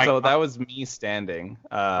 But So that was me standing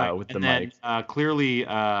with the and then, mic. Clearly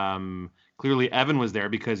Evan was there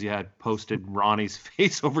because you had posted Ronnie's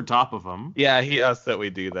face over top of him. Yeah, he asked that we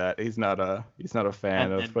do that. He's not a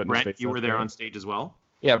fan of And putting Brent, his face you out were there on stage as well.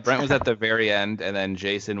 Yeah, Brent was at the very end, and then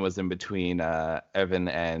Jason was in between Evan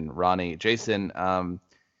and Ronnie. Jason,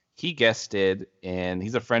 he guested, and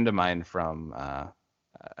he's a friend of mine from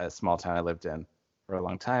a small town I lived in for a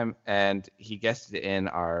long time, and he guested in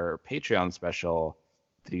our Patreon special,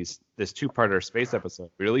 this two-parter space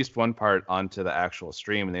episode. We released one part onto the actual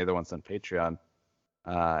stream, and the other one's on Patreon.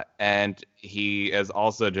 And he has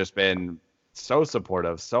also just been so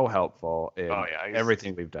supportive, so helpful in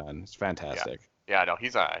everything we've done. It's fantastic. Yeah, no,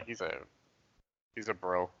 he's a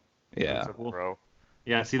bro. Yeah. He's a bro.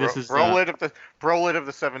 Yeah, see, this is Brolid of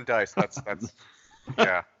the Seven Dice. That's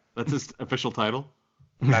yeah. That's his official title.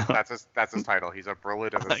 That's his title. He's a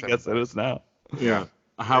Brolid of the I Seven guess Dice. it is now. Yeah.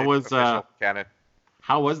 How Official canon.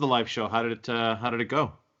 was the live show? How did it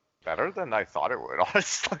go? Better than I thought it would,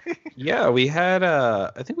 honestly. Yeah, we had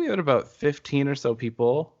I think we had about 15 or so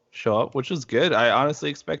people show up, which was good. I honestly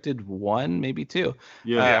expected one, maybe two.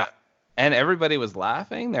 Yeah. And everybody was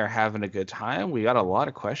laughing. They're having a good time. We got a lot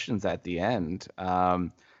of questions at the end.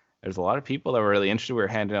 There's a lot of people that were really interested. We were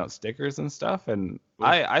handing out stickers and stuff, and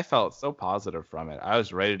I felt so positive from it. I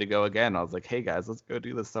was ready to go again. I was like, hey guys, let's go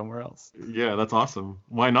do this somewhere else. Yeah, that's awesome.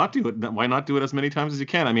 Why not do it? Why not do it as many times as you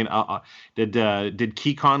can? I mean, did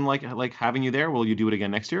KeyCon like having you there? Will you do it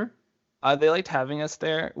again next year? They liked having us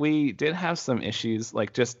there. We did have some issues,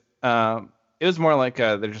 like just it was more like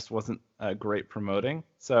there just wasn't great promoting.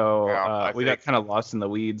 So we got kind of lost in the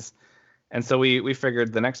weeds. And so we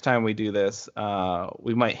figured the next time we do this,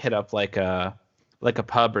 we might hit up like a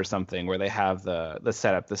pub or something where they have the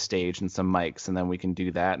setup, the stage, and some mics, and then we can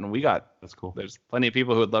do that. And that's cool. There's plenty of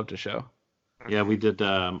people who would love to show. Yeah, we did.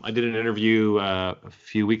 I did an interview a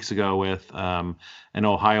few weeks ago with an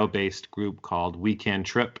Ohio-based group called Weekend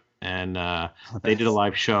Trip, and they did a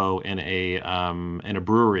live show in a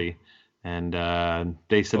brewery. And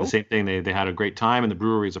they said the same thing. They had a great time, and the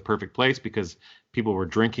brewery is a perfect place because people were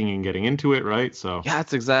drinking and getting into it, right? So yeah,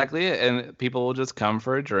 that's exactly it. And people will just come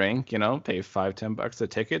for a drink, pay $5-10 a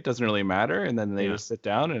ticket, doesn't really matter, and then they just sit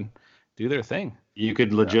down and do their thing. You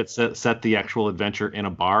could legit set the actual adventure in a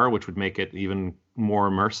bar, which would make it even more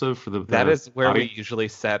immersive for the. That is where audience. we usually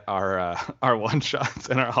set our one shots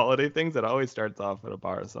and our holiday things. It always starts off at a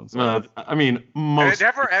bar of some sort. I mean, most it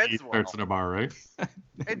never ends well. starts in a bar, right?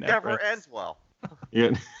 It never ends well.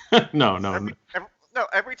 Yeah, no.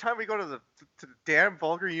 Every time we go to the damn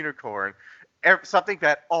vulgar unicorn, something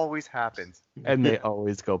that always happens. And they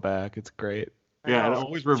always go back. It's great. Yeah, it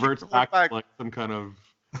always reverts back to like some kind of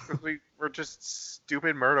 'Cause we're just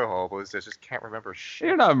stupid murder hobos that just can't remember shit.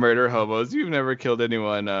 You're not murder hobos. You've never killed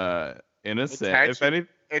anyone innocent. If any,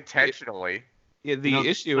 Intentionally. yeah, You know, the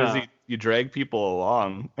issue is you drag people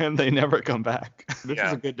along and they never come back. this Yeah.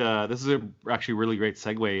 is a good. This is a actually really great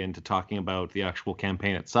segue into talking about the actual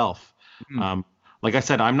campaign itself. Mhm. Like I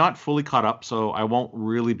said, I'm not fully caught up, so I won't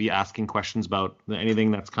really be asking questions about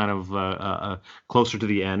anything that's kind of closer to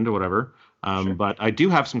the end or whatever. Sure. But I do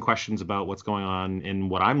have some questions about what's going on in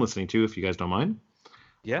what I'm listening to, if you guys don't mind.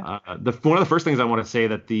 Yeah. One of the first things I want to say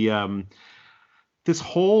that the this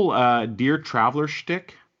whole Dear Traveler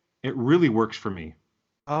shtick, it really works for me.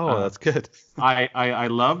 Oh, that's good. I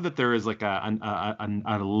love that there is like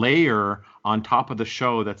a layer on top of the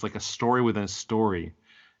show that's like a story within a story.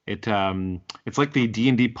 It's like the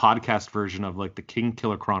D&D podcast version of like the King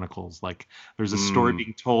Killer Chronicles. Like there's a story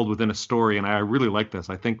being told within a story, and I really like this.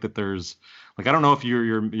 I think that there's like I don't know if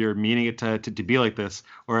you're meaning it to be like this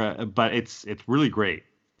or but it's really great.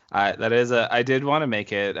 I did want to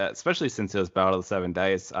make it, especially since it was Battle of the Seven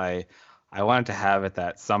Dice. I wanted to have it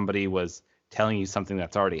that somebody was telling you something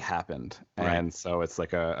that's already happened, Right. and so it's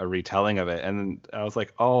like a retelling of it. And I was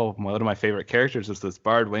like, oh, one of my favorite characters is this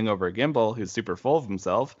bard Wing over Gimbal, who's super full of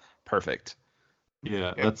himself. Perfect.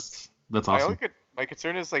 Yeah, Yeah. that's My awesome. my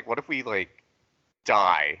concern is like, what if we like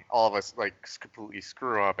die, all of us like completely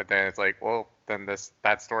screw up, and then it's like, well, then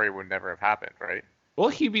that story would never have happened, right? Will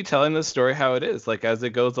he be telling the story how it is, like as it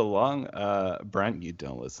goes along? Brent, you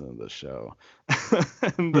don't listen to the show,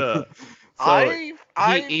 and so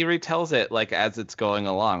he retells it like as it's going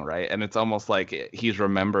along, right? And it's almost like he's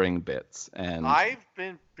remembering bits, and I've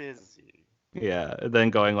been busy. yeah, and then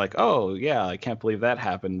going like, oh yeah, I can't believe that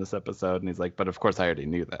happened in this episode, and he's like, but of course I already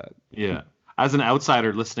knew that. Yeah. As an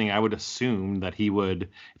outsider listening, I would assume that he would,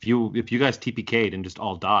 if you guys TPK'd and just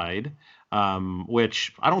all died,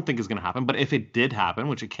 which I don't think is going to happen, but if it did happen,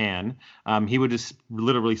 which it can, he would just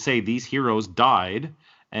literally say these heroes died,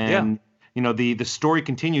 and you know the story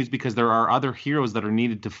continues because there are other heroes that are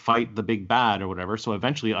needed to fight the big bad or whatever. So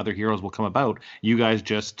eventually, other heroes will come about. You guys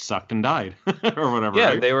just sucked and died or whatever. Yeah,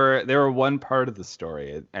 right? they were one part of the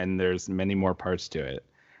story, and there's many more parts to it.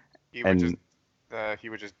 He would And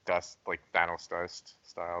just dust like Thanos dust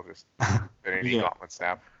style, just Infinity Yeah. Gauntlet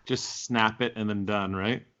snap. Just snap it and then done,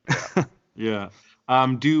 right? Yeah.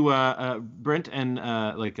 Do Brent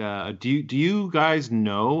and do you guys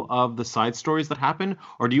know of the side stories that happen,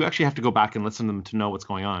 or do you actually have to go back and listen to them to know what's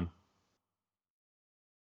going on?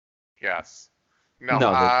 Yes. No. No,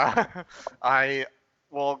 I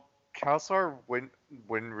well, Kalsar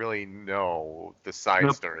wouldn't really know the side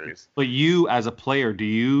Nope. stories. But you, as a player, do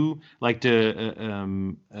you like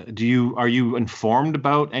to are you informed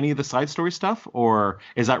about any of the side story stuff, or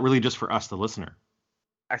is that really just for us, the listener?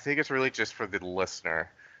 I think it's really just for the listener.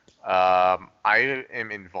 I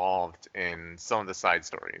am involved in some of the side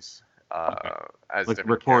stories, as Like different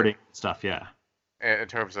recording stuff, yeah. in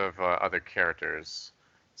terms of other characters.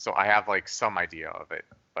 So I have like some idea of it,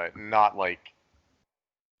 but not like.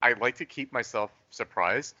 I like to keep myself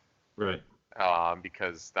surprised, Right.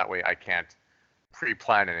 because that way I can't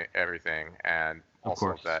pre-plan everything, and Of also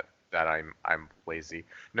course. that I'm lazy.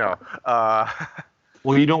 No.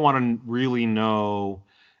 Well, you don't want to really know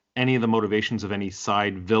any of the motivations of any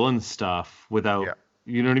side villain stuff without, Yeah.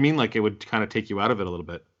 you know what I mean? Like it would kind of take you out of it a little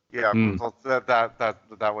bit. Yeah, Mm. well,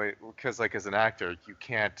 that way, because like as an actor, you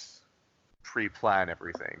can't pre-plan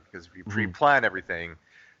everything, because if you Mhm. pre-plan everything,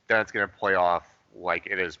 then it's gonna play off like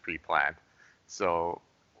it is pre-planned. So,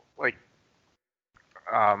 like,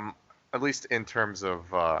 at least in terms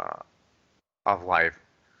of life,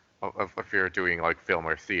 of if you're doing like film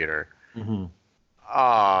or theater, Mm-hmm.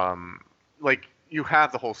 like you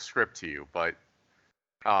have the whole script to you, but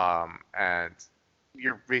and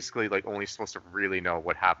you're basically like only supposed to really know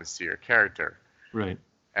what happens to your character. Right.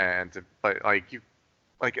 But like you,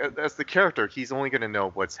 like as the character, he's only going to know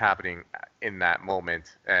what's happening in that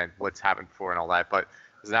moment and what's happened before and all that. But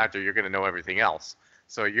as an actor, you're going to know everything else.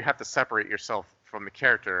 So you have to separate yourself from the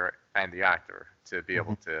character and the actor to be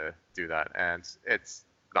able to do that, and it's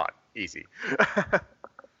not easy.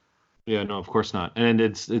 Yeah, no, of course not. And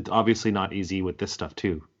it's obviously not easy with this stuff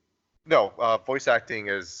too. No, voice acting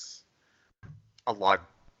is a lot.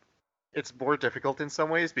 It's more difficult in some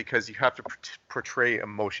ways because you have to portray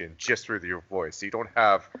emotion just through your voice. You don't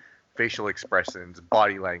have facial expressions,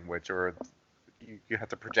 body language, or you have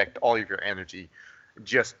to project all of your energy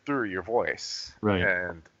just through your voice. Right.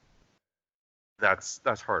 And that's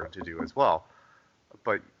harder to do as well.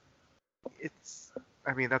 But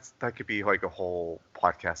I mean, that could be like a whole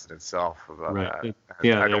podcast in itself about Right. that.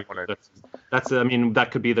 Yeah, I don't want to. that's I mean,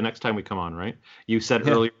 that could be the next time we come on, right? You said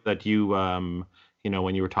Yeah. earlier that you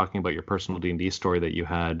when you were talking about your personal D&D story, that you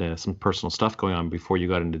had some personal stuff going on before you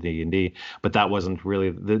got into D&D, but that wasn't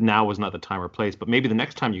really now was not the time or place. But maybe the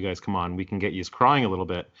next time you guys come on, we can get you crying a little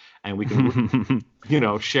bit, and we can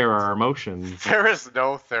share our emotions. There is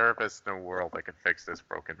no therapist in the world that can fix this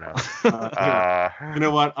broken mouth. You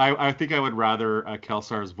know what? I think I would rather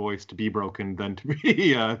Kelsar's voice to be broken than to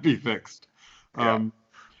be fixed. Yeah.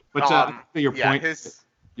 But your yeah, point.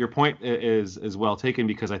 Your point is well taken,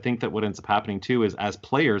 because I think that what ends up happening too is, as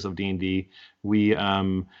players of D&D, we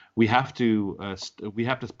have to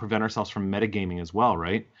prevent ourselves from metagaming as well,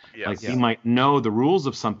 right? Yes. Like we might know the rules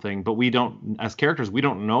of something, but we don't, as characters, we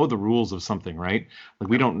don't know the rules of something, right? Like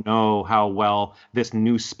we don't know how well this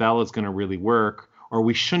new spell is going to really work, or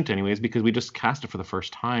we shouldn't anyways, because we just cast it for the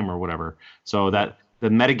first time or whatever. So that the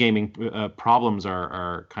metagaming problems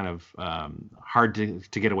are kind of hard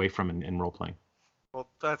to get away from in role playing. Well,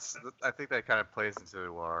 I think that kind of plays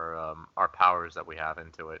into our powers that we have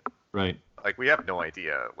into it. Right. Like we have no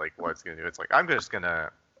idea like what it's gonna do. It's like I'm just gonna.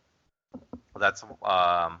 That's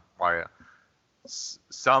why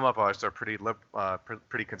some of us are pretty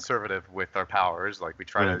conservative with our powers. Like we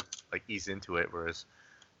try to like ease into it, whereas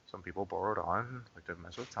some people borrowed on, like to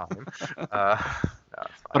mess with time.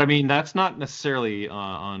 But I mean, that's not necessarily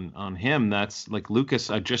on him. That's like Lucas.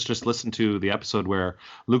 I just listened to the episode where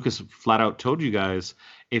Lucas flat out told you guys,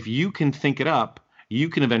 if you can think it up, you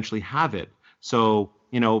can eventually have it. So,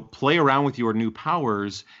 play around with your new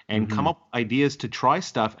powers and come up with ideas to try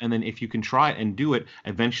stuff. And then if you can try it and do it,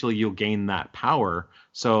 eventually you'll gain that power.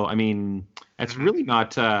 So, I mean, that's really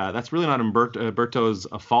not Umberto's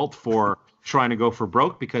fault for trying to go for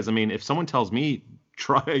broke, because I mean, if someone tells me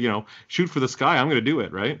shoot for the sky, I'm going to do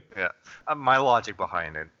it, right? Yeah. My logic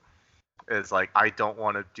behind it is like I don't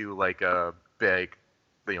want to do like a big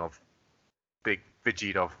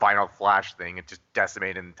Vegeta Final Flash thing and just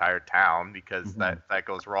decimate an entire town, because that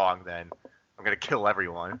goes wrong, then I'm going to kill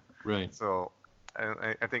everyone. Right. So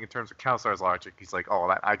I think in terms of Counselor's logic, he's like,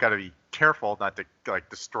 oh, I got to be careful not to like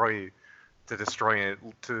destroy it to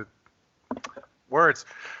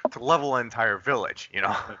level an entire village,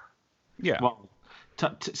 Yeah. Well,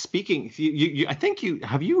 speaking, I think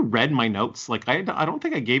have you read my notes? Like, I don't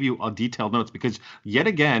think I gave you detailed notes, because yet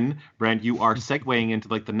again, Brent, you are segueing into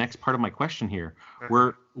like the next part of my question here.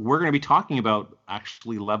 We're going to be talking about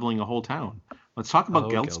actually leveling a whole town. Let's talk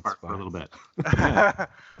about Geldspar for a little bit.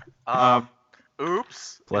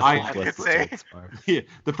 Oops. I could say. Yeah,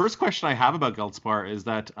 the first question I have about Geldspar is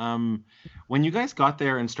that when you guys got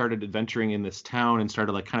there and started adventuring in this town and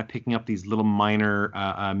started like kind of picking up these little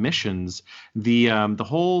minor missions, the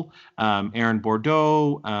whole Aaron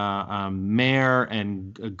Bordeaux, Mayor,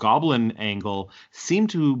 and Goblin angle seemed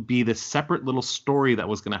to be this separate little story that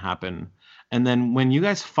was going to happen. And then when you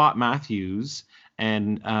guys fought Matthews,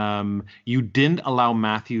 and you didn't allow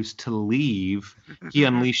Matthews to leave, he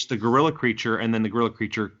unleashed the gorilla creature, and then the gorilla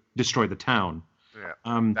creature destroyed the town.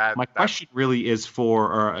 Yeah. My question really is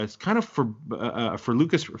it's kind of for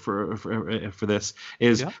Lucas for this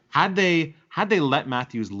is, had they let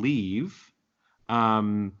Matthews leave,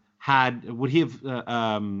 would he have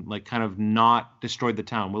like kind of not destroyed the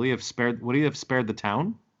town? Would he have spared the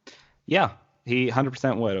town? Yeah. He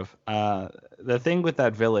 100% would have. The thing with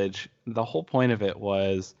that village, the whole point of it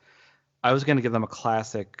was I was going to give them a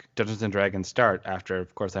classic Dungeons & Dragons start after,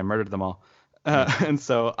 of course, I murdered them all. And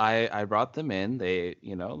so I brought them in. They,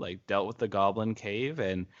 like dealt with the goblin cave,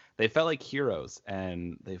 and they felt like heroes,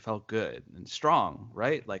 and they felt good and strong,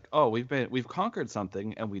 right? Like, oh, we've conquered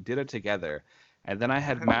something, and we did it together. And then I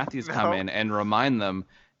had Matthews come in and remind them,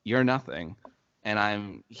 you're nothing, and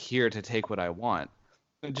I'm here to take what I want.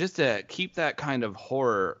 Just to keep that kind of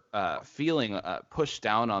horror feeling pushed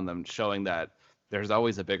down on them, showing that there's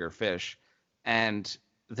always a bigger fish. And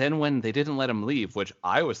then when they didn't let him leave, which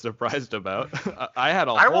I was surprised about, I had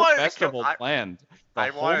a whole festival planned.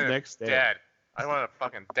 I wanted next day. Dead. I wanted a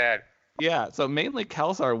fucking dead. Yeah, so mainly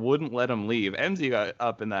Kelsar wouldn't let him leave. MZ got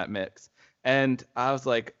up in that mix. And I was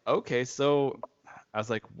like, okay, so I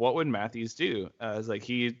was like, what would Matthews do? I was like,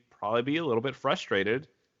 he'd probably be a little bit frustrated.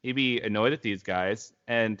 He'd be annoyed at these guys,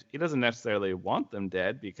 and he doesn't necessarily want them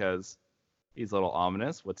dead because he's a little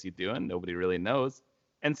ominous. What's he doing? Nobody really knows.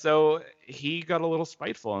 And so he got a little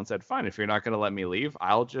spiteful and said, fine, if you're not going to let me leave,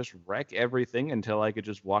 I'll just wreck everything until I could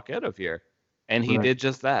just walk out of here. And he did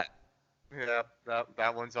just that. Yeah,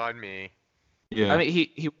 that one's on me. Yeah. I mean,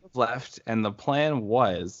 he would have left, and the plan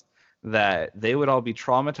was that they would all be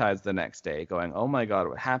traumatized the next day, going, oh my God,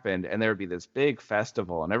 what happened? And there would be this big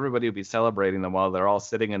festival, and everybody would be celebrating them while they're all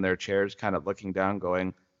sitting in their chairs, kind of looking down,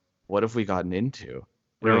 going, what have we gotten into?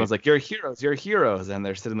 And everyone's like, you're heroes. And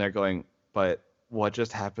they're sitting there going, but what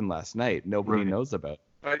just happened last night? Nobody Right. knows about.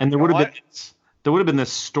 But And you know what? there would have been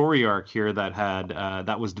this story arc here that had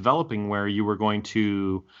that was developing where you were going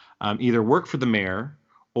to either work for the mayor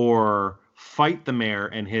or fight the mayor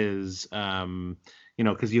and his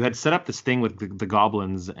because you had set up this thing with the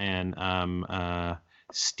goblins and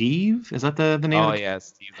Steve, is that the name Oh of the yeah,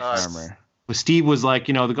 Steve the Uh, farmer. But Steve was like,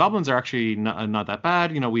 the goblins are actually not that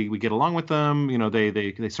bad. We get along with them.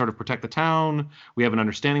 They sort of protect the town. We have an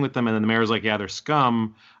understanding with them. And then the mayor's like, yeah, they're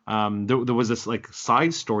scum. There was this like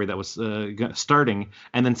side story that was starting,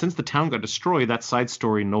 and then since the town got destroyed, that side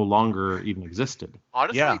story no longer even existed.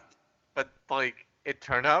 Honestly, Yeah. but like it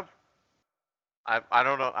turned out. I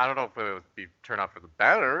don't know. I don't know if it would be turned out for the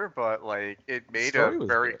better, but like it made Story a was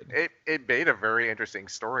very good. it made a very interesting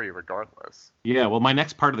story regardless. Yeah, well, my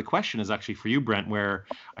next part of the question is actually for you, Brent, where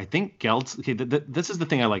I think Gelt's. Okay, this is the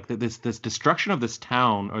thing I like. That this destruction of this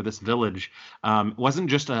town or this village wasn't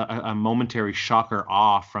just a momentary shock or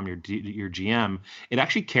awe from your GM. It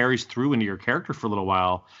actually carries through into your character for a little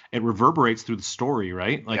while. It reverberates through the story,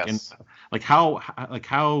 right? Yes. How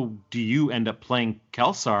do you end up playing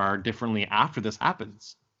Kelsar differently after this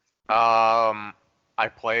happens? I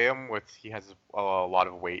play him with he has a lot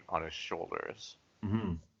of weight on his shoulders,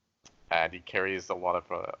 Hmm. and he carries a lot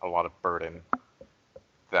of burden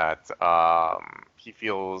that he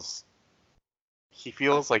feels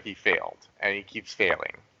like he failed, and he keeps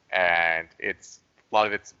failing, and a lot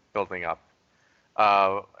of it's building up.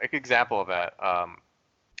 An example of that, I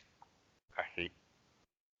hate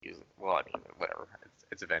using. Well, I mean, whatever.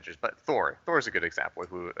 It's Avengers, but Thor's a good example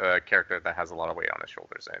of a character that has a lot of weight on his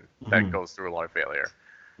shoulders and that Mhm. goes through a lot of failure.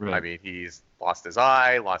 Right. I mean, he's lost his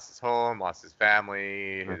eye, lost his home, lost his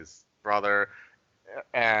family, Right. his brother,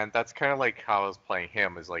 and that's kind of like how I was playing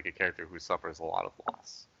him, as like a character who suffers a lot of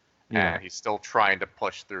loss, Yeah. and he's still trying to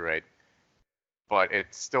push through it, but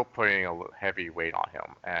it's still putting a heavy weight on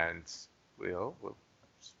him, and we'll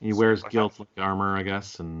He wears see what guilt happens. like armor, I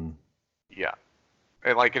guess, and Yeah,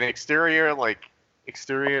 and like an exterior,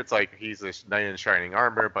 it's like he's a knight in shining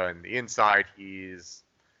armor, but on the inside, he's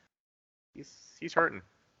hurting.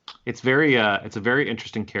 it's a very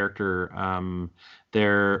interesting character.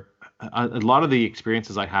 There a lot of the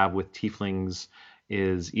experiences I have with tieflings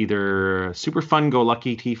is either super fun go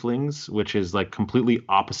lucky tieflings, which is like completely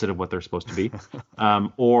opposite of what they're supposed to be,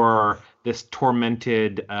 or this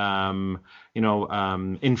tormented,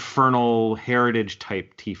 infernal heritage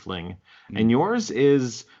type tiefling. And yours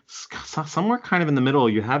is somewhere kind of in the middle.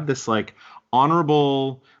 You have this like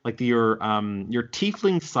honorable, like your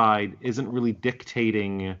tiefling side isn't really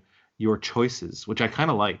dictating your choices, which I kind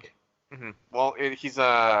of like. Well, he's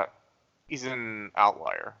an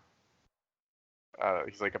outlier.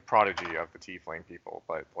 He's like a prodigy of the tiefling people,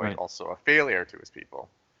 but like Right. also a failure to his people.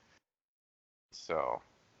 So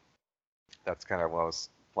that's kind of what I was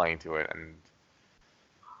playing to it, and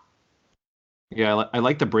Yeah, I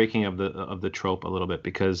like the breaking of the trope a little bit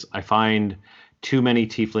because I find too many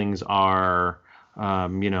tieflings are,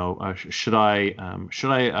 should I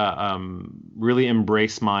really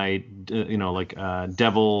embrace my,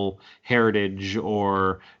 devil heritage,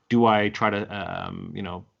 or do I try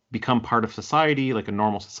to, become part of society, like a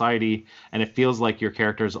normal society? And it feels like your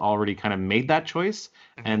character's already kind of made that choice,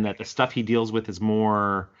 and that the stuff he deals with is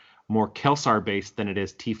more Kelsar based than it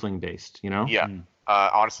is tiefling based, you know? yeah.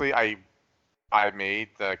 Honestly, I made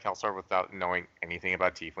the Kelsar without knowing anything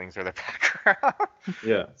about tieflings or their background.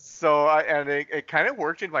 Yeah. So it kind of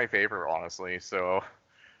worked in my favor, honestly. So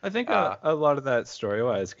I think Uh, a lot of that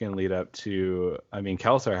story-wise can lead up to. I mean,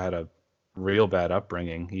 Kelsar had a real bad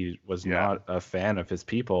upbringing. He was Yeah. not a fan of his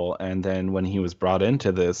people, and then when he was brought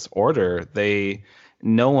into this order,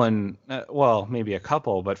 no one, well, maybe a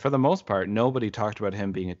couple, but for the most part, nobody talked about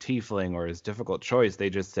him being a tiefling or his difficult choice. They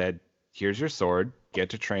just said, "Here's your sword. Get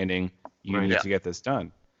to training. You Right. need Yeah. to get this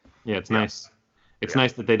done." Yeah, it's Yeah. nice. It's Yeah.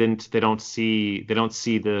 nice that they don't see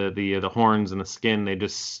the horns and the skin. They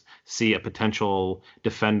just see a potential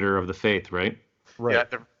defender of the faith, right? Yeah,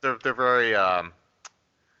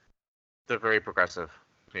 they're very progressive.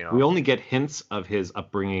 You We know. only get hints of his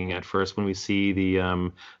upbringing at first when we see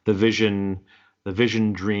the vision the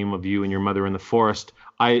vision dream of you and your mother in the forest.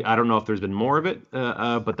 I don't know if there's been more of it,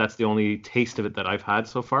 but that's the only taste of it that I've had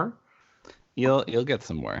so far. You'll get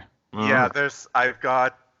some more. Yeah, Uh,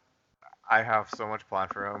 I have so much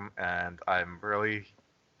planned for him, and I'm really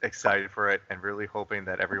excited for it, and really hoping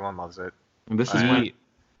that everyone loves it. and this is when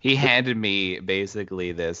He handed me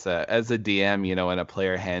basically this as a DM, when a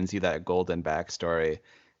player hands you that golden backstory,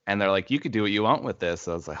 and they're like, "You could do what you want with this."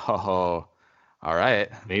 I was like, "Oh, all right."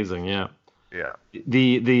 amazing, yeah. Yeah.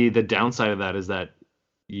 The downside of that is that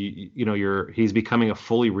he's becoming a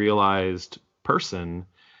fully realized person,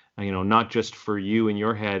 not just for you in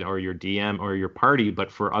your head or your DM or your party,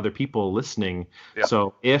 but for other people listening. Yeah.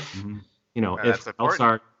 So if Mhm. And if that's important.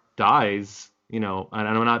 Elsar dies, and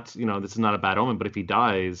I'm not, this is not a bad omen, but if he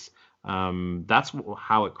dies, that's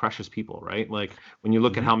how it crushes people, right? Like when you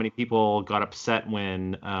look at Mhm. how many people got upset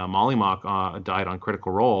when Mollymock died on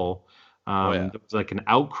Critical Role, Oh, yeah. there was like an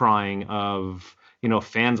outcrying of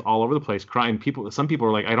fans all over the place crying. Some people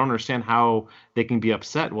are like, I don't understand how they can be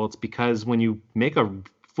upset. Well, it's because when you make a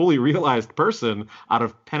fully realized person out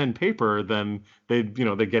of pen and paper, then they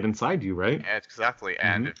get inside you, right? Exactly.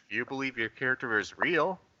 And Mhm. if you believe your character is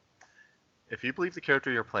real, if you believe the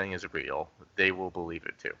character you're playing is real, they will believe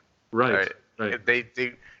it too. Right, Right? right.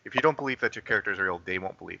 If you don't believe that your character is real, they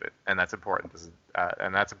won't believe it, and that's important.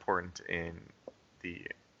 And that's important the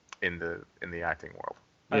in the acting world.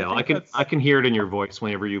 I Yeah, well, think that's I can hear it in your voice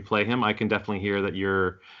whenever you play him. I can definitely hear that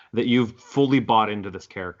you've fully bought into this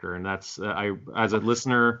character, and that's I as a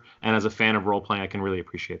listener and as a fan of role playing, I can really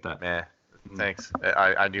appreciate that. Meh. Mm. Thanks.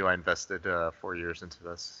 I knew I invested 4 years into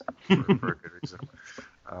this for a good reason.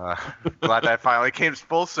 Uh, Glad that finally came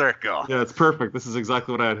full circle. Yeah, it's perfect. This is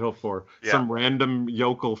exactly what I had hoped for. Yeah. Some random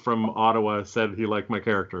yokel from Ottawa said he liked my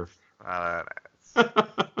character. Uh,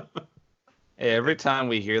 Hey, every time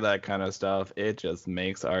we hear that kind of stuff, it just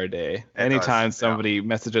makes our day. It Anytime does, yeah. somebody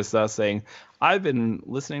messages us saying, "I've been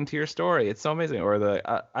listening to your story. It's so amazing," or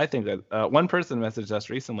I think that one person messaged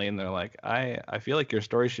us recently and they're like, "I feel like your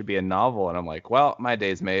story should be a novel," and I'm like, "Well, my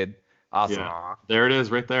day's made. Awesome." Yeah, Aw. there it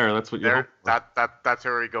is, right there. That's what you hope for. That's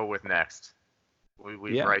where we go with next.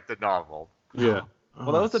 We Yeah. write the novel. Yeah.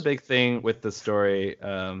 Well, that was a big thing with the story.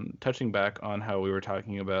 Touching back on how we were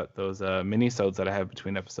talking about those mini-sodes that I have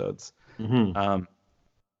between episodes. Hmm. Um,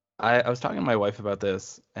 I was talking to my wife about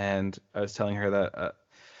this, and I was telling her that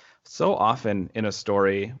so often in a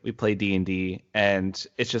story we play D&D, and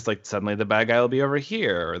it's just like suddenly the bad guy will be over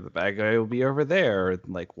here, or the bad guy will be over there. Or,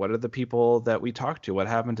 like, what are the people that we talked to? What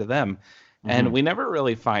happened to them? And we never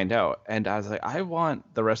really find out. And I was like, I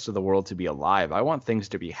want the rest of the world to be alive. I want things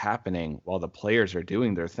to be happening while the players are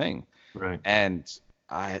doing their thing. Right. And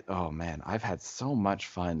oh man, I've had so much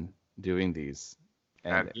fun doing these.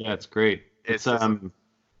 And Yeah, it's great. It's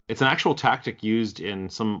It's an actual tactic used in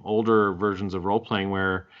some older versions of role playing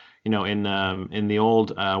where, in the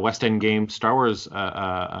old West End game Star Wars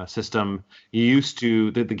system,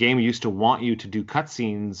 the game used to want you to do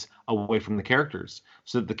cutscenes away from the characters,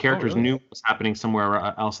 so that the characters really? knew what was happening somewhere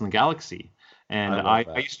else in the galaxy. And I love I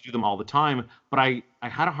that. used to do them all the time, but I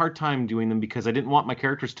had a hard time doing them because I didn't want my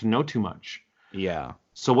characters to know too much. Yeah.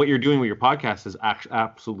 So what you're doing with your podcast is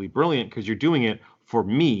absolutely brilliant because you're doing it for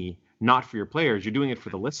me, not for your players. You're doing it for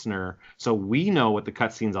the listener, so we know what the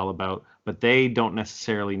cutscene's all about, but they don't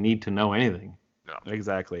necessarily need to know anything. no.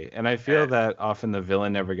 Exactly. And I feel that often the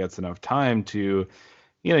villain never gets enough time to,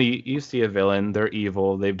 you see a villain, they're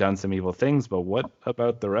evil, they've done some evil things, but what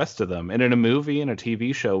about the rest of them? And in a movie and a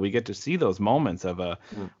TV show, we get to see those moments of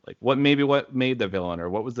like what made the villain, or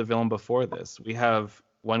what was the villain before this? We have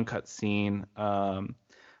one cut scene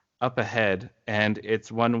up ahead, and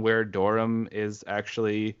it's one where Dorum is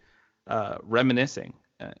actually reminiscing.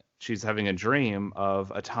 She's having a dream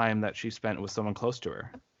of a time that she spent with someone close to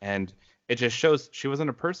her, and it just shows she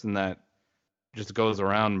wasn't a person that just goes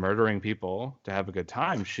around murdering people to have a good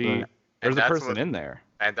time. Right. There's a that's person what- in there.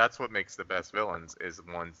 And that's what makes the best villains is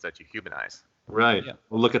the ones that you humanize. Right. Yeah.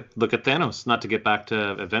 Well, look at Thanos. Not to get back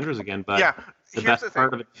to Avengers again, but Yeah. the Here's best the thing.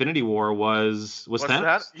 part of Infinity War was What's Thanos.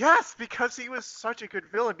 that? Yes, because he was such a good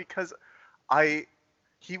villain. Because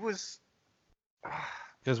he was.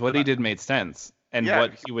 Because what he did made sense, and Yeah.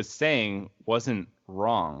 what he was saying wasn't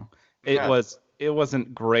wrong. It Yeah.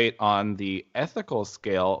 wasn't great on the ethical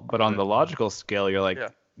scale, but on the logical scale, you're like,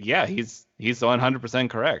 yeah, he's 100%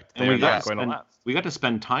 correct. And They're we got not to going to spend last. we got to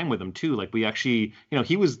spend time with him too. Like we actually,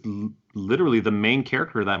 he was literally the main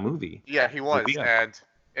character of that movie. Yeah, he was, Yeah. and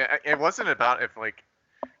it wasn't about if like,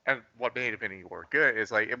 and what made Infinity War good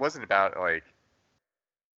is like it wasn't about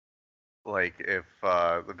like if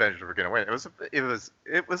the Avengers were going to win.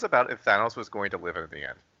 It was about if Thanos was going to live in the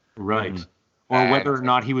end. Right. Mhm. Or And- whether or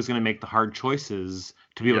not he was going to make the hard choices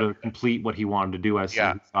to be able Yeah. to complete what he wanted to do as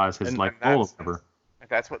Yeah. he saw as his And- life and goal or that's- whatever.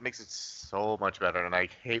 That's what makes it so much better, and I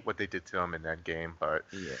hate what they did to him in Endgame, but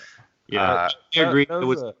Yeah. Yeah, Uh, I agree. that It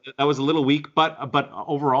was was that was a little weak, but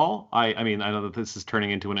overall, I mean, I know that this is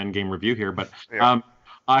turning into an Endgame review here, but Yeah.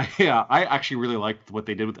 I actually really liked what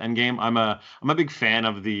they did with Endgame. I'm a big fan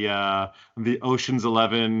of the Ocean's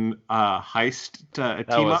 11 heist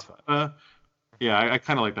team was up. Yeah, I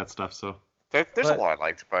kind of like that stuff. So there's But- a lot I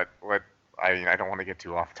liked, but what I mean, I don't want to get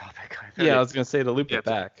too off topic either. Yeah, I was gonna say to loop Yeah, it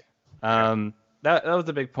back. that was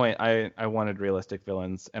a big point. I wanted realistic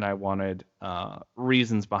villains, and I wanted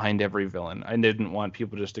reasons behind every villain. I didn't want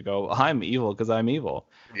people just to go, I'm evil because I'm evil.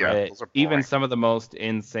 Yeah, Right? those are Even boring. some of the most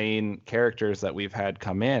insane characters that we've had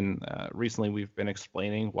come in recently, we've been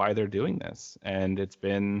explaining why they're doing this, and it's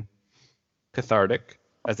been cathartic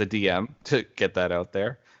as a DM to get that out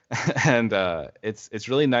there, and it's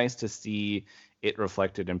really nice to see it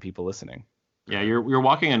reflected in people listening. Yeah, you're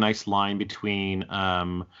walking a nice line between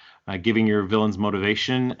giving your villains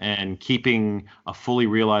motivation and keeping a fully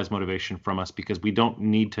realized motivation from us because we don't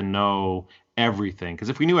need to know everything. Because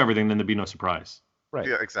if we knew everything, then there'd be no surprise. Right.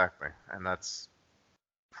 Yeah, exactly. And that's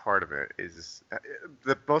part of it is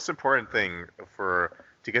the most important thing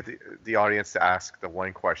to get the audience to ask the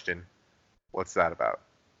one question, what's that about?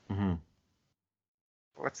 Mm-hmm.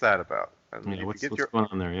 What's that about? And Yeah, if you what's get going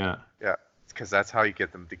on there? Yeah. yeah, because that's how you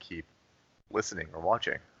get them to keep listening or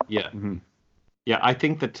watching. Yeah. Mhm. Yeah, I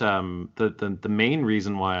think that the main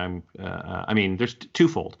reason why I mean, there's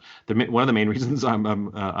twofold. One of the main reasons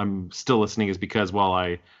I'm still listening is because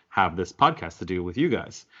I have this podcast to do with you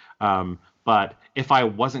guys. But if I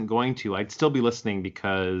wasn't going to, I'd still be listening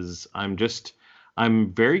because I'm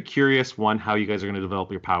very curious, one, how you guys are going to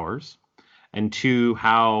develop your powers, and two,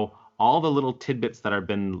 how all the little tidbits that have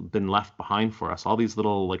been left behind for us, all these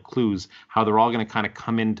little like clues, how they're all going to kind of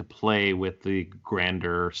come into play with the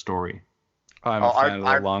grander story. I'm a fan of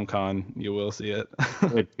the long con. You will see it.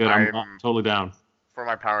 Good. I'm totally down. For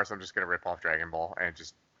my powers, I'm just gonna rip off Dragon Ball and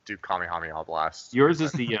just do Kamehameha Blast. Yours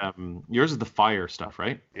is the fire stuff,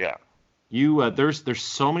 right? Yeah. There's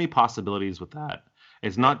so many possibilities with that.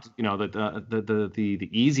 It's not the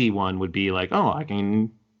easy one would be like, oh, I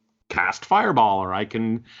can cast fireball or I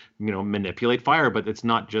can manipulate fire, but it's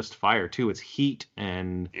not just fire too. It's heat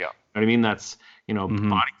and Yeah. I mean that's Mhm.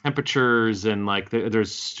 body temperatures and like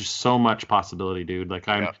there's just so much possibility, dude. Like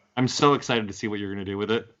I'm so excited to see what you're gonna do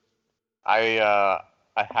with it. I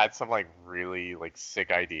had some like really like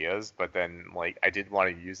sick ideas, but then like I didn't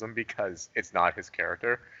want to use them because it's not his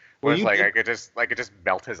character. Well, Whereas I could just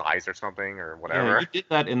melt his eyes or something or whatever. Yeah, you did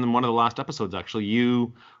that in one of the last episodes. Actually,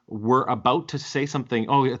 you were about to say something.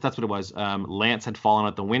 Oh, yeah, that's what it was. Lance had fallen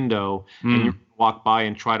out the window, and you walk by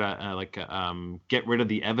and try to get rid of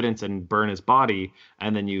the evidence and burn his body,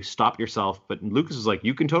 and then you stop yourself. But Lucas was like,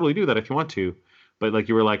 "You can totally do that if you want to," but like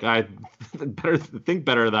you were like, "I better think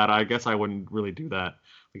better of that. I guess I wouldn't really do that.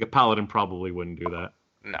 Like a paladin probably wouldn't do that."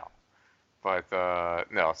 No. But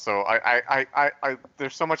no, so I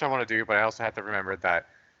there's so much I want to do, but I also have to remember that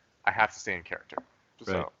I have to stay in character.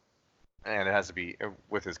 So, Right. and it has to be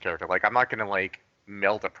with his character. Like I'm not gonna like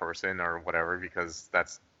melt a person or whatever because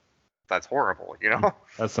that's horrible, you know.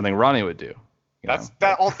 That's something Ronnie would do. That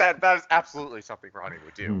is absolutely something Ronnie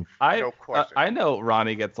would do. No question. I know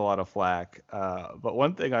Ronnie gets a lot of flack, but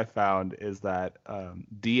one thing I found is that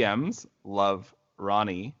DMs love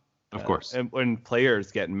Ronnie. Of course. And when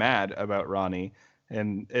players get mad about Ronnie,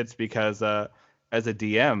 and it's because as a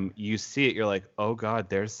DM, you see it, you're like, oh God,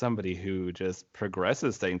 there's somebody who just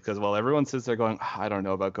progresses things. Because while everyone sits there going, I don't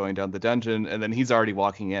know about going down the dungeon, and then he's already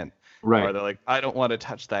walking in. Right. Or they're like, I don't want to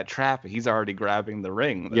touch that trap. He's already grabbing the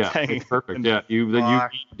ring. That's Yeah, hanging. perfect. Yeah, you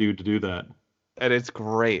need to do that. And it's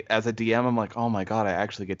great. As a DM, I'm like, oh my God, I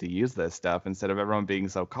actually get to use this stuff instead of everyone being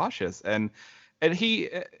so cautious. And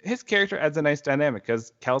his character adds a nice dynamic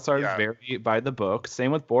because Kelsar is very by the book.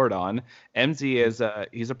 Same with Bordon. MZ is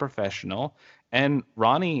he's a professional, and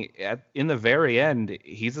Ronnie in the very end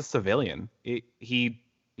he's a civilian.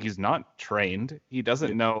 He's not trained. He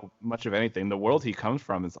doesn't know much of anything. The world he comes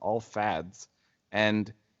from is all fads,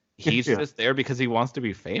 and he's just there because he wants to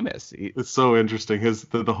be famous. It's so interesting. His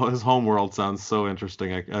home world sounds so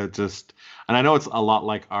interesting. And I know it's a lot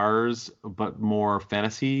like ours, but more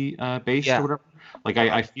fantasy based or whatever. Like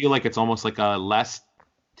I feel like it's almost like a less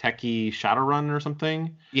techie Shadowrun or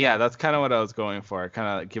something. Yeah, that's kind of what I was going for.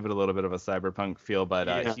 Kind of give it a little bit of a cyberpunk feel,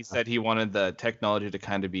 but he said he wanted the technology to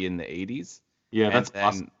kind of be in the 80s. Yeah, that's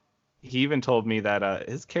awesome. He even told me that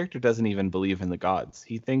his character doesn't even believe in the gods.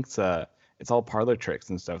 He thinks it's all parlor tricks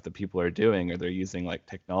and stuff that people are doing, or they're using like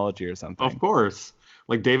technology or something. Of course.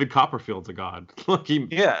 Like David Copperfield's a god. Like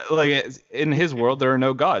in his world there are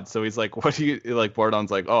no gods. So he's like, what do you like?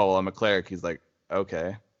 Bordon's like, oh, well, I'm a cleric. He's like,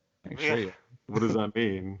 okay. What does that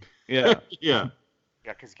mean? Yeah. Yeah.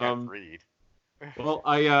 Yeah, because you can't read. Well,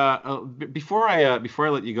 before I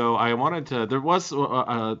let you go, I wanted to. There was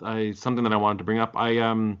something that I wanted to bring up.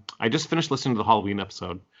 I just finished listening to the Halloween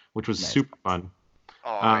episode, which was super fun.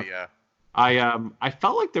 Oh yeah. I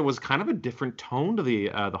felt like there was kind of a different tone to the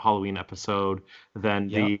Halloween episode than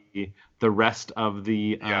the rest of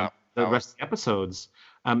the rest of the episodes.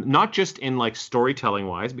 not just in like storytelling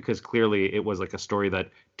wise, because clearly it was like a story that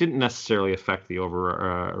didn't necessarily affect the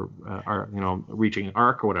reaching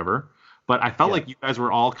arc or whatever. But I felt like you guys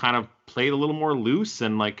were all kind of played a little more loose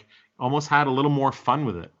and like almost had a little more fun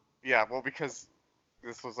with it. Yeah, well, because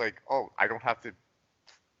this was like, oh, I don't have to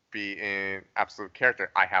be in absolute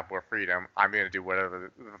character. I have more freedom. I'm gonna do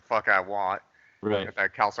whatever the fuck I want. Right.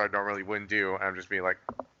 That Calstar normally wouldn't do. I'm just being like,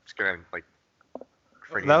 just gonna like.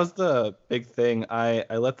 That was the big thing. I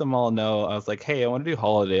let them all know. I was like, hey, I want to do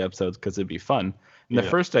holiday episodes because it'd be fun. And the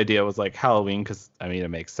first idea was like Halloween because, I mean, it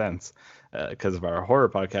makes sense because of our horror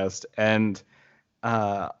podcast. And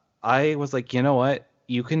I was like, you know what?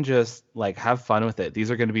 You can just like have fun with it.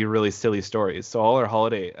 These are going to be really silly stories. So all our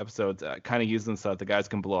holiday episodes kind of use them so that the guys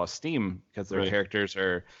can blow off steam because their characters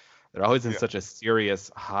they're always in such a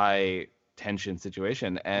serious, high tension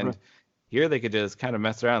situation. And here they could just kind of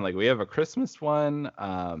mess around. Like we have a Christmas one.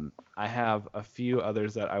 I have a few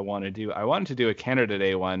others that I want to do. I wanted to do a Canada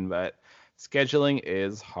Day one, but scheduling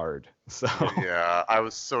is hard. So yeah, I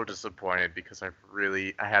was so disappointed because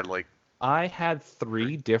I had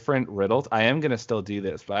 3 different riddles. I am gonna still do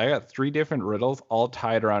this, but I got 3 different riddles all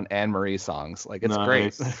tied around Anne Marie songs. Like it's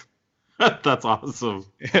great. That's awesome.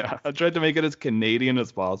 Yeah, I tried to make it as Canadian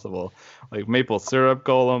as possible. Like maple syrup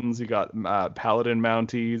golems, you got paladin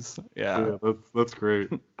mounties. Yeah, that's great.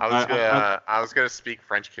 I was gonna speak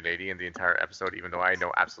French Canadian the entire episode, even though I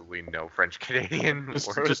know absolutely no French Canadian words.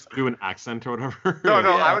 Just do an accent or whatever. No,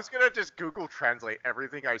 I was gonna just Google Translate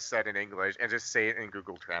everything I said in English and just say it in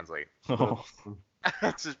Google Translate. Oh.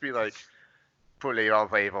 Just be like, "Pour les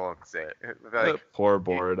envoyer." Like, poor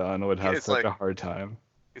Borodon would have such like, a hard time.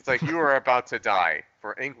 It's like you are about to die.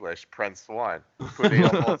 For English, press 1. Pour les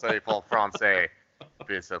envoyer pour français.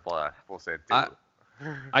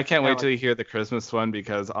 I can't wait till you hear the Christmas one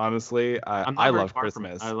because honestly, I love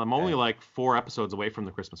Christmas. I'm only like 4 episodes away from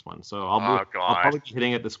the Christmas one, so I'll probably be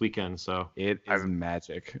hitting it this weekend. So it is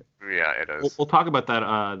magic. Yeah, it is. We'll talk about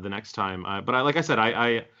that the next time. But like I said,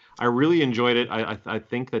 I really enjoyed it. I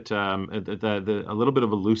think that the a little bit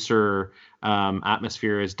of a looser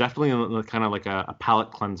atmosphere is definitely kind of like a palate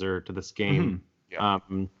cleanser to this game.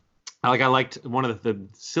 Mm-hmm. Yeah. I liked one of the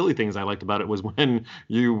silly things I liked about it was when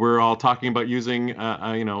you were all talking about using,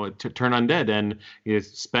 to turn undead, and you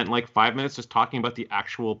spent like 5 minutes just talking about the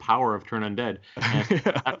actual power of turn undead. And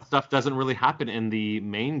that stuff doesn't really happen in the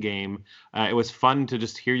main game. It was fun to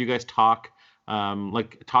just hear you guys talk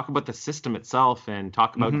about the system itself and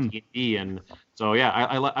talk about D&D, and so yeah,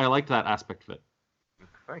 I liked that aspect of it.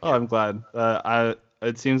 Thank you. I'm glad.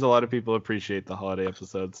 It seems a lot of people appreciate the holiday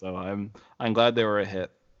episode, so I'm glad they were a hit.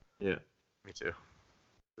 Yeah, me too.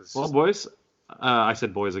 Well, boys, I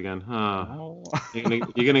said boys again. You're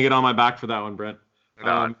gonna get on my back for that one, Brent.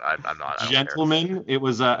 No, I'm not. Gentlemen, it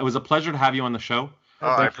was a pleasure to have you on the show. Oh,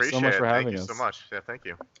 I appreciate so much it. for having thank us. you so much. Yeah, thank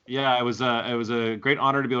you. Yeah, it was a great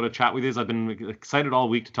honor to be able to chat with you. I've been excited all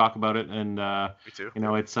week to talk about it, and me too.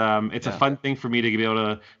 It's a fun thing for me to be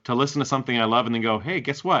able to listen to something I love and then go, hey,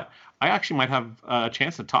 guess what? I actually might have a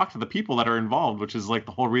chance to talk to the people that are involved, which is like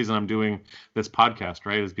the whole reason I'm doing this podcast,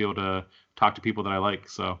 right? Is be able to talk to people that I like.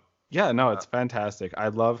 So yeah, no, it's fantastic. I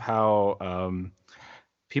love how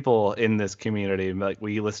people in this community, like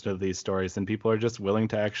we listen to these stories and people are just willing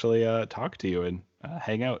to actually talk to you and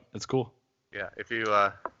hang out. It's cool. Yeah, if you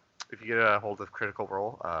get a hold of Critical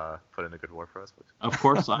Role, put in a good word for us, please. Of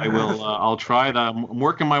course, I will. I'll try that. I'm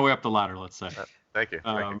working my way up the ladder, let's say. Thank you.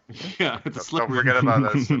 Yeah, it's a slippery. Don't forget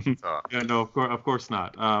about us. Yeah, no, of course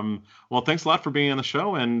not. Well, thanks a lot for being on the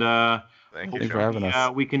show, and thank you Thanks for having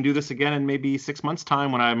us. We can do this again in maybe 6 months'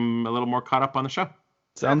 time when I'm a little more caught up on the show.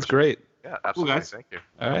 Sounds great. Yeah, absolutely. Cool, guys. Thank you.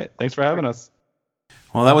 All right, thanks for having us.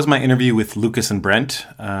 Well, that was my interview with Lucas and Brent.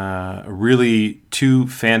 Really 2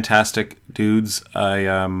 fantastic dudes. I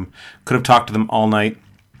could have talked to them all night.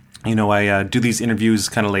 You know, I do these interviews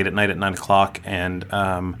kind of late at night at 9 o'clock, and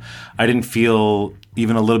I didn't feel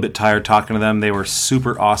even a little bit tired talking to them. They were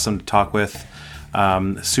super awesome to talk with,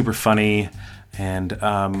 super funny, and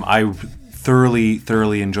I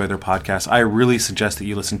thoroughly enjoy their podcast. I really suggest that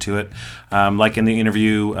you listen to it. Like in the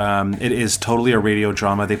interview, it is totally a radio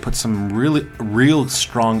drama. They put some real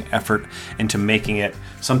strong effort into making it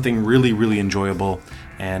something really enjoyable.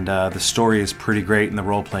 And the story is pretty great, and the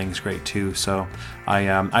role playing is great too. So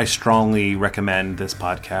I strongly recommend this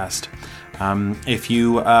podcast. If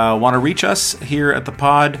you want to reach us here at the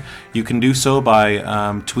pod, you can do so by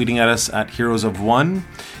tweeting at us at Heroes of One.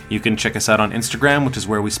 You can check us out on Instagram, which is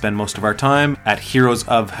where we spend most of our time, at Heroes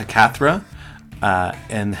of Hakathra.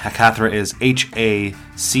 And Hakathra is Hakathra.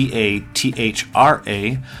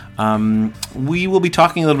 We will be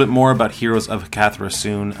talking a little bit more about Heroes of Hekathra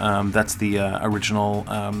soon. That's the original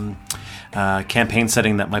campaign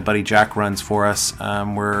setting that my buddy Jack runs for us.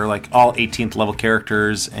 We're like all 18th level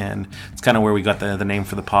characters, and it's kind of where we got the name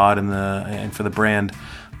for the pod and for the brand.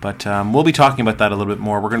 But we'll be talking about that a little bit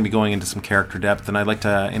more. We're going to be going into some character depth, and I'd like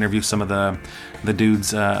to interview some of the dudes,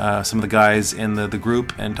 some of the guys in the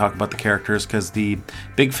group, and talk about the characters, because the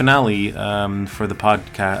big finale for the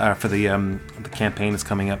podcast for the campaign is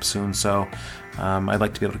coming up soon. So I'd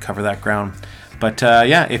like to be able to cover that ground. But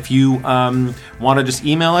yeah, if you want to just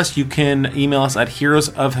email us, you can email us at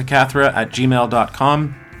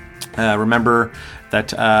heroesofhekathra@gmail.com. Remember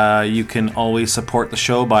that you can always support the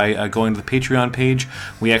show by going to the Patreon page.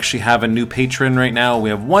 We actually have a new patron right now. We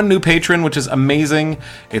have one new patron, which is amazing.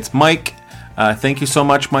 It's Mike. Thank you so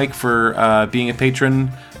much, Mike, for being a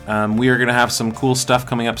patron. We are going to have some cool stuff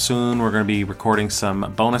coming up soon. We're going to be recording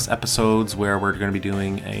some bonus episodes where we're going to be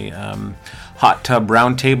doing a hot tub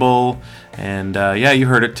roundtable. And yeah, you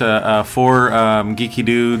heard it. 4 geeky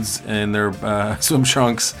dudes in their swim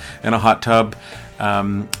trunks in a hot tub.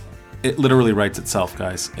 It literally writes itself,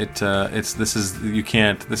 guys. This is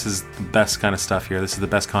the best kind of stuff here. This is the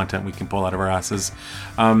best content we can pull out of our asses.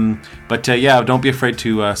 But yeah, don't be afraid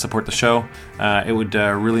to support the show. It would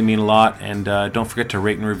really mean a lot. And don't forget to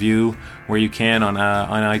rate and review where you can on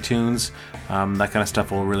iTunes. That kind of stuff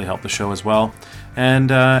will really help the show as well. And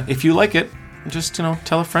if you like it, just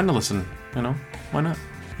tell a friend to listen. Why not?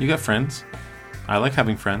 You got friends. I like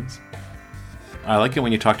having friends. I like it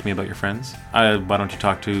when you talk to me about your friends. Why don't you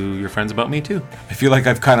talk to your friends about me too? I feel like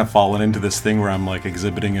I've kind of fallen into this thing where I'm like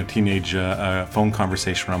exhibiting a teenage phone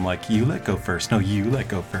conversation where I'm like, you let go first. No, you let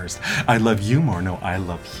go first. I love you more. No, I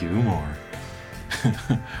love you more.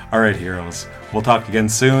 All right, heroes. We'll talk again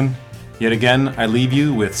soon. Yet again, I leave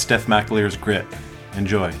you with Steph McAleer's Grit.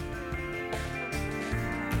 Enjoy.